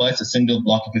megabytes a single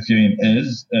block of Ethereum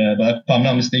is, but if I'm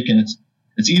not mistaken,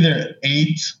 it's either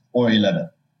 8 or 11.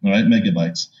 All right,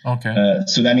 megabytes. Okay.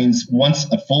 So that means once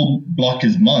a full block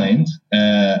is mined,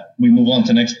 we move on to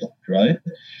the next block, right?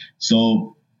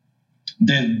 So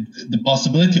the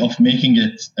possibility of making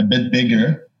it a bit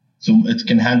bigger, so it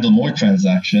can handle more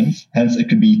transactions, hence it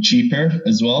could be cheaper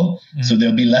as well. Mm-hmm. So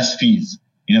there'll be less fees.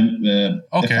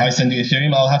 If I send you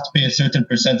Ethereum, I'll have to pay a certain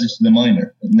percentage to the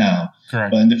miner now.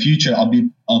 Correct. But in the future, I'll be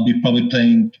probably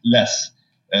paying less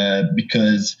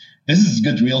because this is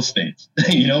good real estate, but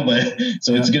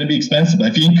so it's going to be expensive. But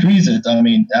if you increase it, I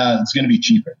mean, it's going to be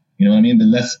cheaper. You know what I mean? The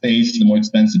less space, the more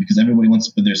expensive, because everybody wants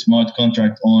to put their smart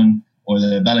contract on or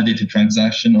the validated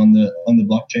transaction on the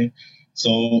blockchain.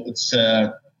 So it's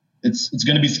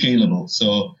going to be scalable.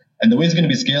 So, and the way it's going to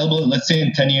be scalable, let's say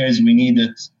in 10 years we need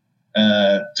it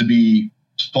to be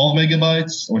 12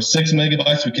 megabytes or 6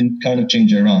 megabytes, we can kind of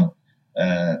change it around.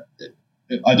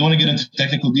 I don't want to get into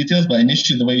technical details, but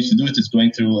initially the way you should do it is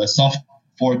going through a soft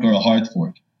fork or a hard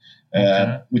fork,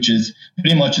 which is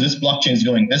pretty much this blockchain is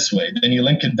going this way. Then you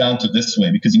link it down to this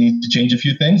way because you need to change a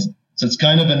few things. So it's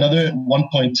kind of another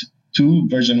 1.2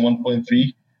 version 1.3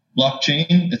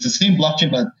 blockchain. It's the same blockchain,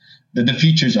 but the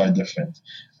features are different.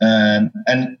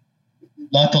 And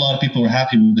not a lot of people were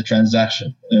happy with the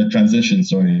transition,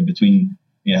 between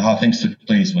how things took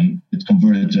place when it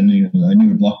converted to a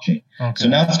newer blockchain. Okay. So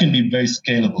now it's going to be very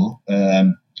scalable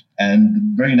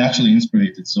and very naturally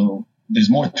inspirated. So there's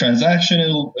more transaction. It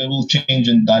will change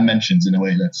in dimensions in a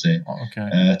way, let's say,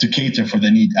 to cater for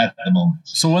the need at the moment.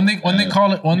 So when they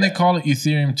call it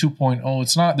Ethereum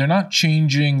 2.0, they're not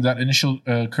changing that initial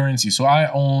currency. So I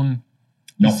own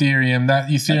Ethereum. That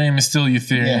Ethereum is still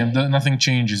Ethereum. Yeah. Nothing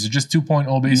changes. It's just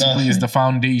 2.0 basically is the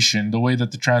foundation, the way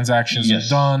that the transactions are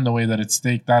done, the way that it's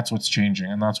staked. That's what's changing,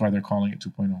 and that's why they're calling it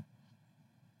 2.0.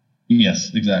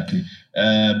 Yes, exactly.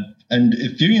 And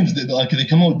Ethereum's they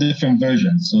come out with different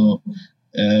versions. So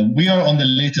we are on the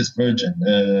latest version.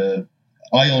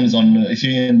 iOWN is on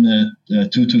Ethereum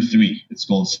 2.2.3, it's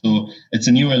called. So it's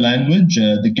a newer language.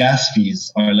 The gas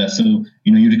fees are less. So,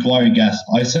 you require gas.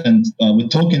 I send, with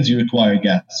tokens, you require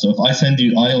gas. So if I send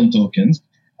you iOWN tokens,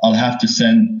 I'll have to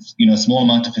send, a small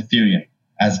amount of Ethereum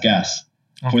as gas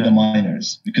for the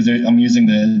miners, because I'm using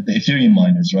the Ethereum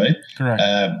miners, right? Correct.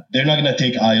 They're not going to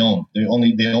take iOWN.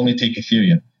 They only take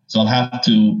Ethereum. So I'll have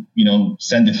to,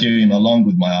 send Ethereum along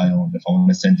with my iOWN if I want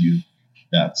to send you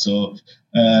that. So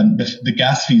the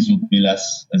gas fees will be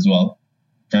less as well.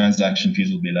 Transaction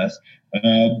fees will be less.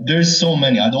 There's so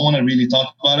many. I don't want to really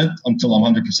talk about it until I'm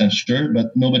 100% sure,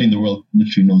 but nobody in the world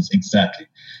literally knows exactly,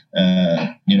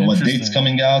 what date's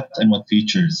coming out and what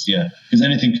features. Yeah, because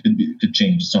anything could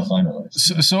change. It's not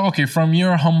finalized. So okay, from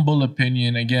your humble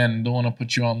opinion, again, don't want to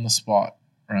put you on the spot,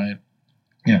 right?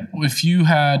 Yeah. If you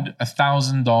had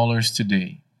 $1,000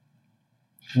 today,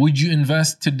 would you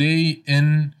invest today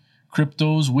in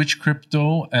cryptos? Which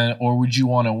crypto? Or would you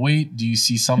want to wait? Do you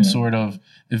see some sort of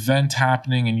event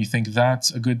happening and you think that's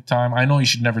a good time? I know you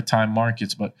should never time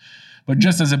markets, but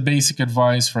just as a basic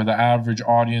advice for the average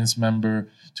audience member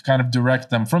to kind of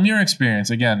direct them from your experience.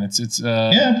 Again,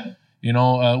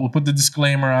 we'll put the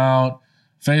disclaimer out.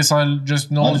 Faisal just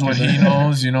knows 100%. What he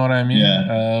knows, you know what I mean?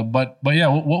 Yeah. But yeah,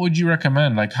 what would you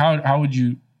recommend? Like how would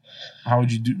you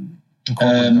do?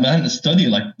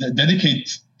 Study,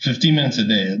 dedicate 15 minutes a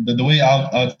day. The way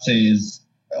I would say is,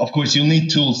 of course, you'll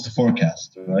need tools to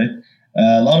forecast, right?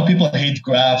 A lot of people hate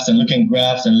graphs and looking at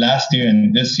graphs, and last year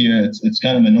and this year, it's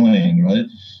kind of annoying, right?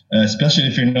 Especially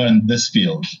if you're not in this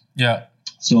field. Yeah.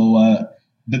 So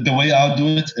the way I would do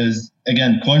it is,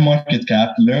 again,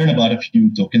 CoinMarketCap, learn about a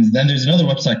few tokens. Then there's another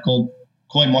website called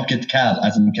CoinMarketCal,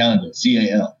 as in calendar,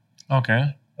 CAL.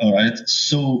 Okay. All right.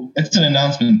 So it's an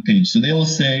announcement page. So they will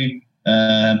say,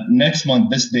 next month,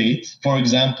 this date, for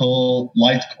example,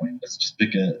 Litecoin. Let's just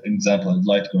pick an example of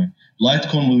Litecoin.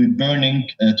 Litecoin will be burning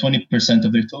 20%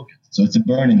 of their tokens. So it's a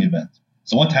burning event.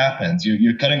 So what happens?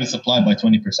 You're cutting the supply by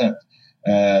 20%.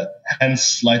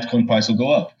 Hence, Litecoin price will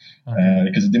go up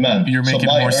because of demand. You're making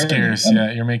it more scarce.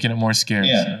 You're making it more scarce.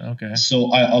 Yeah. Okay.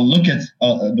 So I'll look at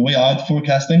the way I'd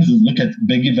forecast things is look at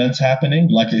big events happening,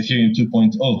 like Ethereum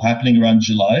 2.0 happening around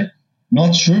July.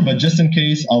 Not sure, but just in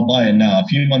case, I'll buy it now, a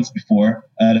few months before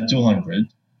at 200,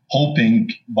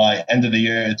 hoping by end of the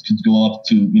year it could go up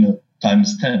to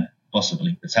times 10.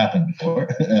 Possibly, it's happened before.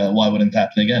 Why wouldn't it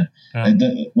happen again? Yeah.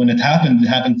 When it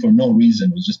happened for no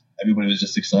reason. It was just everybody was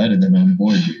just excited and on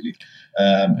board, really.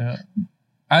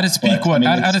 At its peak,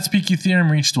 at its peak, Ethereum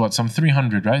reached what? Some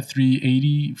 300, right?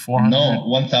 380, 400? No,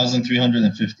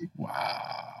 1,350.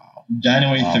 Wow.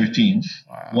 January 13th,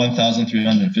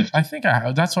 1,350. I think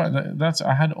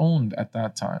I had owned at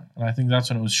that time, and I think that's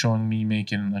when it was showing me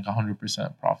making like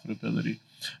 100% profitability.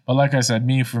 But like I said,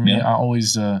 I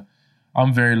always.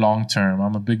 I'm very long term.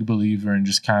 I'm a big believer in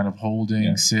just kind of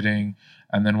holding, sitting,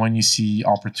 and then when you see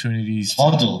opportunities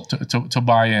to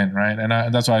buy in, right? And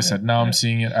that's why I said now I'm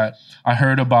seeing it I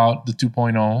heard about the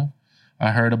 2.0.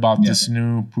 I heard about this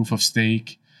new proof of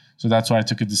stake. So that's why I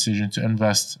took a decision to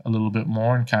invest a little bit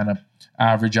more and kind of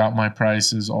average out my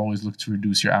prices. Always look to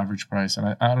reduce your average price.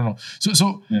 And I don't know.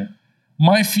 So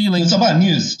my feeling. So it's about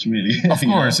news, really. Of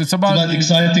course, it's about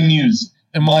exciting news.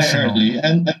 Emotional. Early.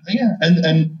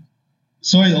 And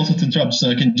sorry also to interrupt,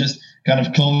 so I can just kind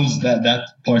of close that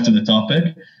part of the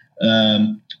topic.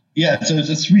 So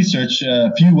just research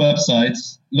a few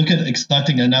websites, look at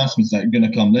exciting announcements that are going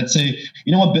to come. Let's say,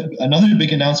 another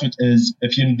big announcement is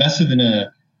if you invested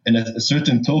in a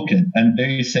certain token and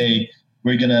they say,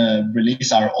 we're going to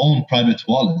release our own private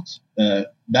wallet,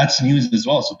 that's news as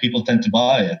well. So people tend to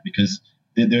buy it because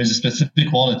there's a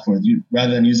specific wallet for it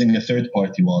rather than using a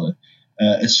third-party wallet.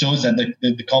 It shows that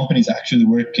the company is actually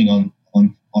working on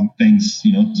things,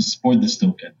 to support this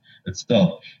token.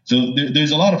 itself. So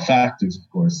there's a lot of factors, of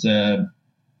course,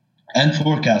 and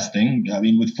forecasting. I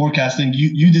mean, with forecasting,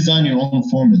 you design your own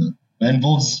formula. That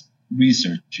involves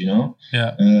research,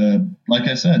 Yeah. Like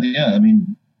I said, yeah. I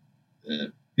mean,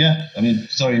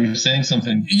 sorry, you were saying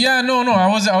something. Yeah, no, I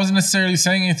wasn't necessarily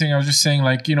saying anything. I was just saying,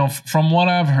 like, from what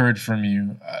I've heard from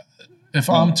you, if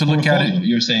I'm to look at it,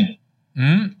 you're saying.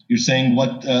 You're saying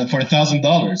what for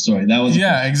 $1,000? Sorry, that was.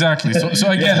 Yeah, exactly. So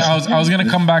again, I was gonna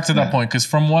come back to that point, because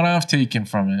from what I've taken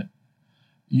from it,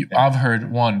 I've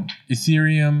heard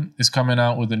Ethereum is coming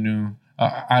out with a new.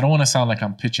 I don't want to sound like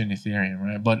I'm pitching Ethereum,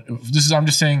 right? But I'm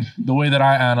just saying the way that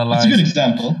I analyze. That's a good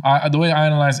example. The way I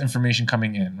analyze information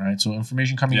coming in, right? So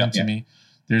information coming into me,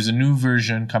 there's a new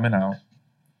version coming out.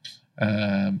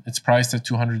 It's priced at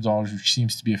 $200, which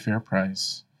seems to be a fair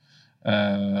price.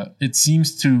 It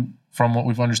seems to, from what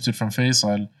we've understood from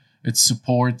Faisal, it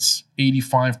supports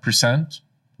 85%.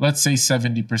 Let's say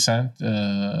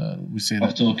 70%. We say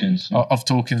of tokens of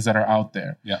tokens that are out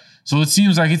there. Yeah. So it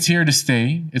seems like it's here to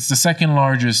stay. It's the second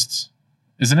largest,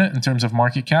 isn't it, in terms of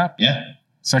market cap? Yeah.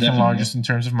 Second definitely. largest in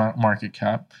terms of market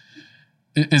cap.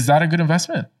 Is that a good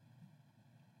investment?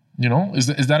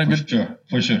 Is that a good?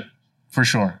 For sure. For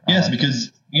sure. Yes,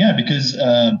 because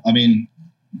I mean,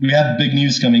 we have big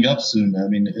news coming up soon. I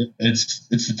mean, it's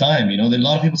the time. A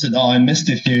lot of people said, "Oh, I missed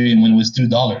Ethereum when it was $2."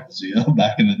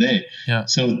 Back in the day. Yeah.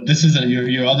 So this is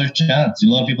your other chance. A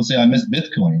lot of people say, "I missed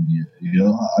Bitcoin."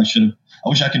 I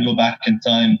wish I could go back in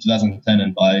time, 2010,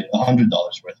 and buy $100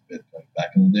 worth of Bitcoin back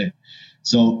in the day.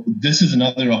 So this is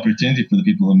another opportunity for the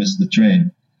people who missed the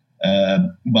train.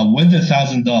 But with the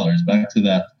 $1,000, back to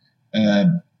that,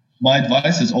 my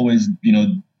advice is always,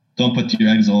 don't put your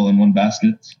eggs all in one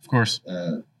basket. Of course.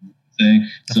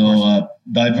 So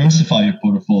diversify your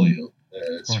portfolio.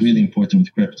 It's really important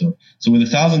with crypto. So with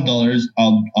 $1,000,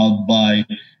 I'll buy,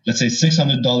 let's say,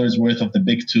 $600 worth of the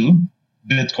big two,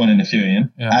 Bitcoin and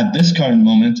Ethereum. Yeah. At this current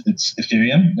moment, it's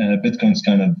Ethereum. Bitcoin's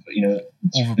kind of,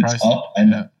 it's up,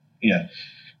 and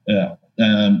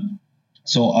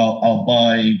so I'll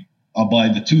buy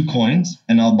the two coins,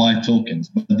 and I'll buy tokens.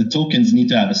 But the tokens need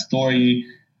to have a story,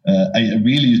 a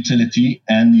real utility,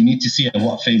 and you need to see at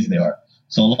what phase they are.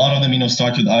 So a lot of them,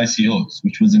 start with ICOs,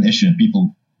 which was an issue, and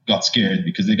people got scared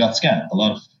because they got scammed. A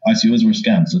lot of ICOs were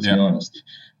scams, let's be honest.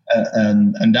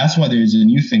 And that's why there's a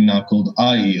new thing now called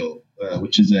IEO,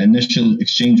 which is an initial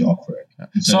exchange offering.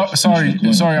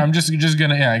 Sorry, I'm just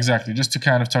gonna exactly, just to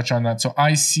kind of touch on that. So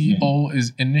ICO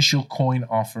is initial coin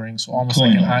offering, so almost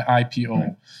like an IPO.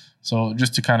 Right. So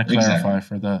just to kind of clarify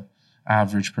for the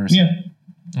average person.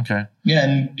 Yeah. Okay. Yeah,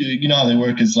 and how they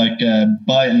work is like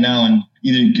buy it now, and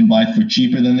either you can buy it for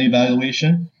cheaper than the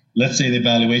valuation. Let's say the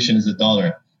valuation is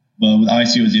 $1, but with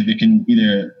ICOs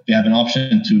they have an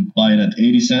option to buy it at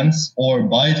 80 cents or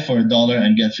buy it for $1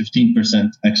 and get 15%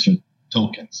 extra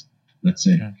tokens. Let's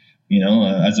say,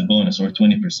 as a bonus, or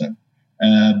 20%.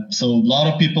 So a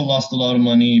lot of people lost a lot of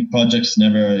money. Projects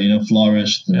never,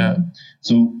 flourished.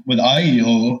 So with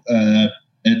IEO,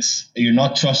 you're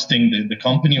not trusting the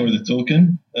company or the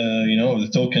token, or the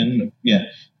token.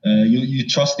 You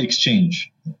trust the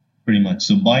exchange pretty much.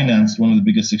 So Binance, one of the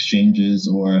biggest exchanges,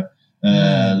 or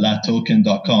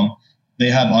latoken.com, they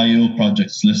have IEO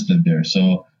projects listed there.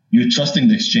 So you're trusting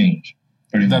the exchange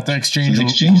pretty much. The exchange, so the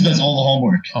exchange does all the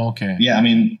homework. Okay. Yeah, I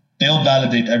mean, they'll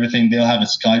validate everything. They'll have a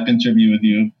Skype interview with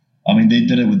you. I mean, they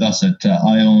did it with us at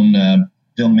iOWN.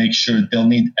 They'll make sure they'll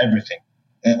need everything.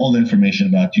 All the information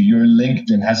about you. Your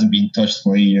LinkedIn hasn't been touched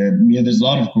for a year. Yeah, there's a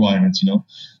lot of requirements,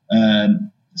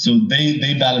 So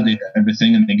they validate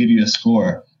everything, and they give you a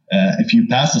score. If you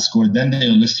pass the score, then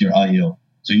they'll list your IEO.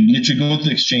 So you literally go to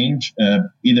the exchange,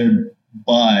 either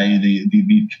buy the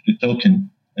token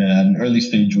at an early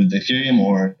stage with Ethereum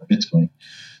or Bitcoin.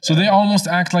 So they almost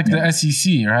act like the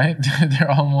SEC, right? They're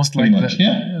almost like much,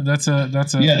 That's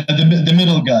the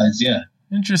middle guys. Yeah.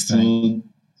 Interesting. So,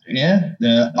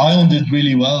 iOWN did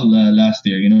really well last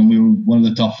year. We were one of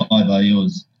the top 5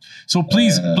 IOs. So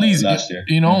please, last year.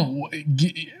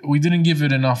 We didn't give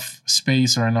it enough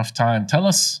space or enough time. Tell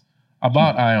us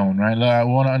about iOWN, right? I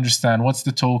want to understand, what's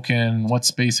the token? What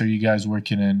space are you guys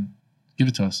working in? Give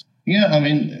it to us. Yeah, I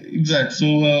mean, exactly.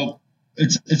 So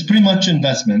it's pretty much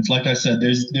investments. Like I said,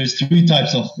 there's 3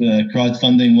 types of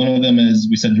crowdfunding. One of them is,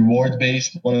 we said, reward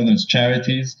based. One of them is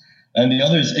charities, and the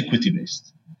other is equity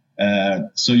based.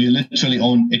 So you literally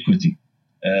own equity.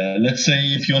 Let's say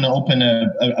if you want to open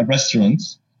a restaurant,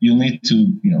 you'll need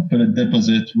to put a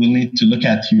deposit. We'll need to look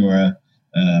at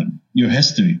your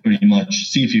history pretty much,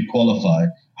 see if you qualify,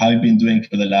 how you've been doing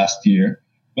for the last year.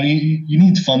 But you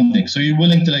need funding, so you're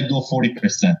willing to go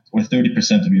 40% or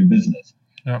 30% of your business.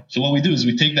 Yeah. So what we do is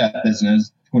we take that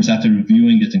business. Of course, after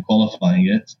reviewing it and qualifying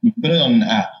it, we put it on an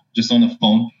app, just on a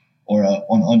phone or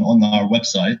on our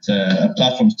website, a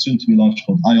platform soon to be launched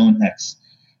called iOWN X.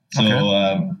 So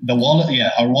the wallet,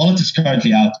 our wallet is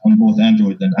currently out on both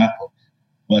Android and Apple,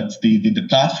 but the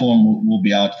platform will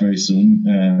be out very soon.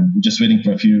 We're just waiting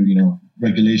for a few,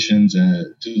 regulations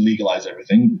to legalize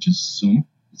everything, which is soon.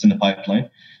 It's in the pipeline.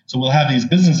 So we'll have these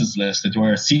businesses listed who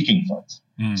are seeking funds.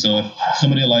 So if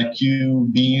somebody like you,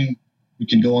 we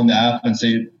can go on the app and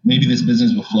say, maybe this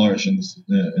business will flourish in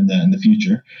the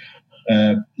future.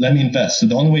 Let me invest. So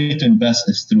the only way to invest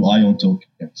is through iOWN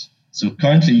tokens. So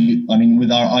currently,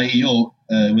 with our IEO,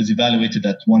 it was evaluated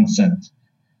at 1 cent.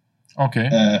 Okay.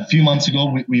 A few months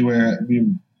ago, we're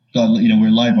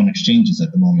live on exchanges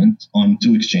at the moment, on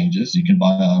 2 exchanges. You can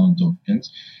buy iOWN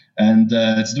tokens, and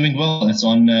it's doing well. It's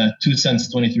on 2 cents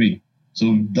 23.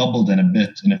 So we've doubled in a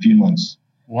bit in a few months.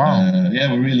 Wow.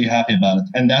 We're really happy about it,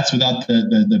 and that's without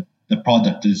the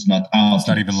product is not out. It's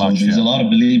not even launched yet. There's a lot of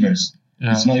believers.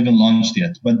 Yeah. It's not even launched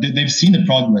yet, but they've seen the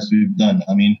progress we've done.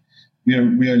 We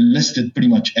are listed pretty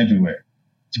much everywhere.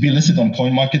 To be listed on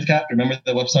CoinMarketCap, remember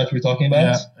the website we were talking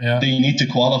about? Yeah. They need to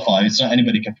qualify. It's not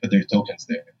anybody can put their tokens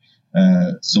there.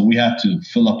 So we have to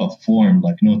fill up a form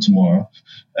like no tomorrow.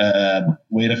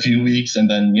 Wait a few weeks, and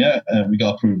then we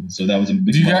got approved. So that was a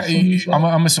big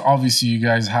milestone. Obviously, you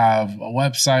guys have a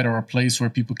website or a place where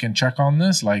people can check on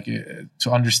this, like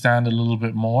to understand a little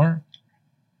bit more.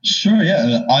 Sure,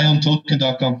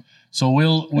 iOwntoken.com. So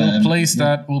we'll place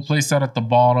that. We'll place that at the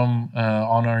bottom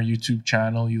on our YouTube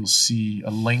channel. You'll see a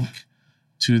link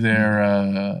to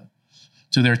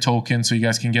their token, so you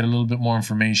guys can get a little bit more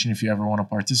information if you ever want to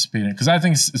participate in it. Because I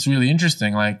think it's really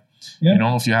interesting. Like,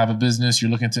 if you have a business, you're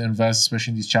looking to invest,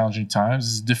 especially in these challenging times,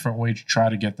 it's a different way to try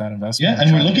to get that investment. Yeah,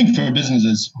 and we're looking for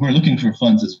businesses who are looking for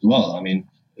funds as well.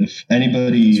 If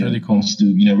anybody really wants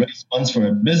to, raise funds for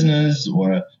a business,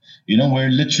 or we're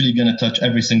literally going to touch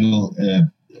every single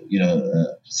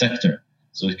sector.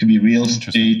 So it could be real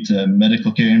estate,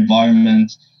 medical care,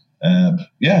 environment.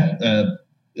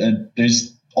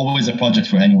 There's always a project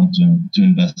for anyone to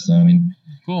invest.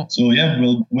 Cool. So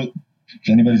if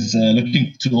anybody's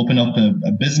looking to open up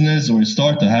a business or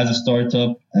has a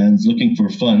startup and is looking for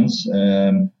funds,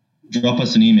 drop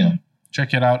us an email.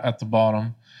 Check it out at the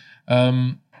bottom.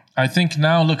 I think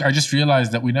now, look, I just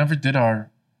realized that we never did our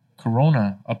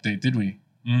Corona update, did we?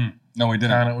 No, we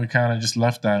didn't. We kind of just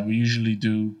left that. We usually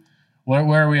do.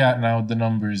 Where are we at now with the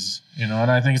numbers? And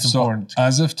I think it's important.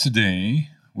 As of today,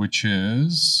 which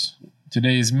is...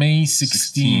 Today is May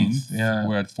 16th. Yeah.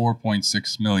 We're at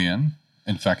 4.6 million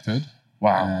infected.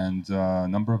 Wow. And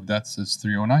number of deaths is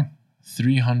 309.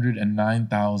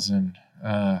 309,000.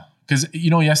 Because,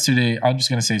 yesterday, I'm just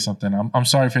going to say something. I'm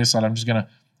sorry, Faisal. I'm just going to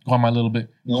go on my little bit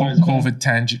COVID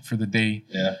tangent for the day.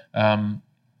 Yeah.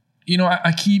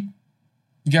 I keep...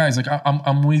 Guys, like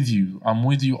I'm with you. I'm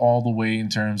with you all the way in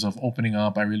terms of opening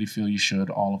up. I really feel you should,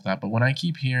 all of that. But when I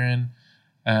keep hearing,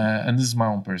 and this is my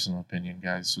own personal opinion,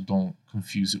 guys, so don't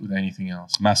confuse it with anything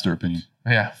else. Master opinion.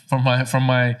 Yeah, from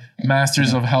my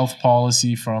Masters of Health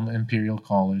Policy from Imperial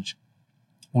College,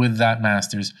 with that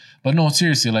master's. But no,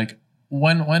 seriously, like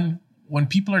when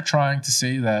people are trying to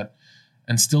say that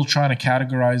and still trying to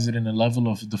categorize it in a level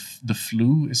of the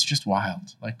flu, it's just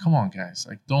wild. Like, come on, guys,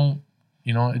 like don't.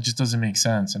 It just doesn't make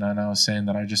sense. And I was saying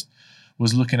that I just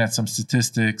was looking at some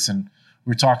statistics, and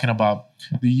we're talking about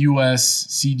the US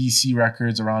CDC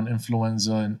records around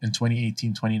influenza in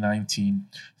 2018, 2019.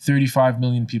 35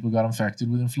 million people got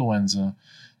infected with influenza.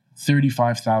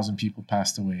 35,000 people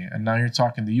passed away. And now you're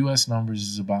talking the US numbers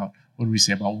is about, what do we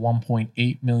say, about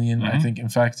 1.8 million, I think,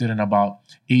 infected, and about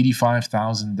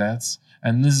 85,000 deaths.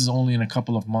 And this is only in a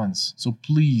couple of months. So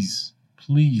please,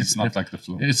 it's not like the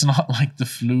flu. It's not like the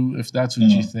flu. If that's what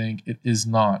you think, it is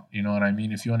not. You know what I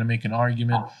mean? If you want to make an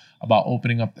argument about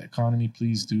opening up the economy,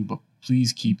 please do. But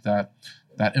please keep that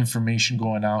information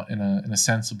going out in a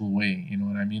sensible way. You know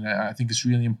what I mean? I think it's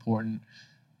really important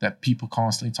that people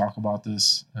constantly talk about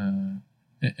this in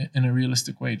a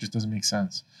realistic way. It just doesn't make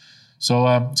sense. So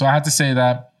I had to say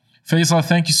that. Faisal,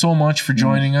 thank you so much for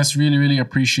joining us. Really, really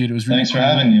appreciate it. It was really Thanks for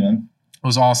having me, man. It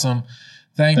was awesome.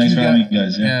 Thanks for having me,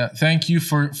 guys. Yeah. Thank you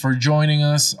for joining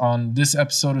us on this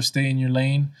episode of Stay in Your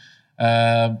Lane.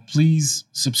 Please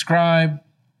subscribe,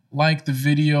 like the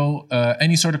video.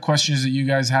 Any sort of questions that you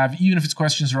guys have, even if it's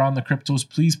questions around the cryptos,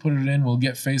 please put it in. We'll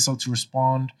get Faisal to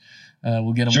respond.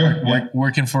 We'll get him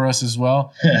working for us as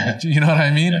well. You know what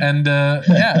I mean?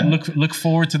 Yeah. And look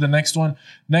forward to the next one.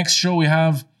 Next show, we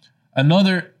have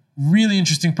another really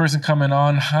interesting person coming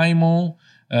on, Heimo,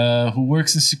 who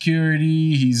works in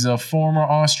security. He's a former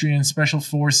Austrian Special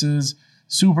Forces.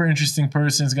 Super interesting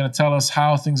person. He's going to tell us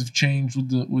how things have changed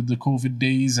with the COVID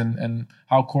days and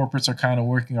how corporates are kind of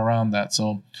working around that.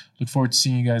 So look forward to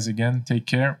seeing you guys again. Take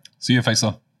care. See you,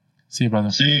 Faisal. See you,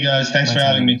 brother. See you guys. Thanks for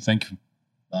having me. Thank you.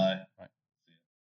 Bye.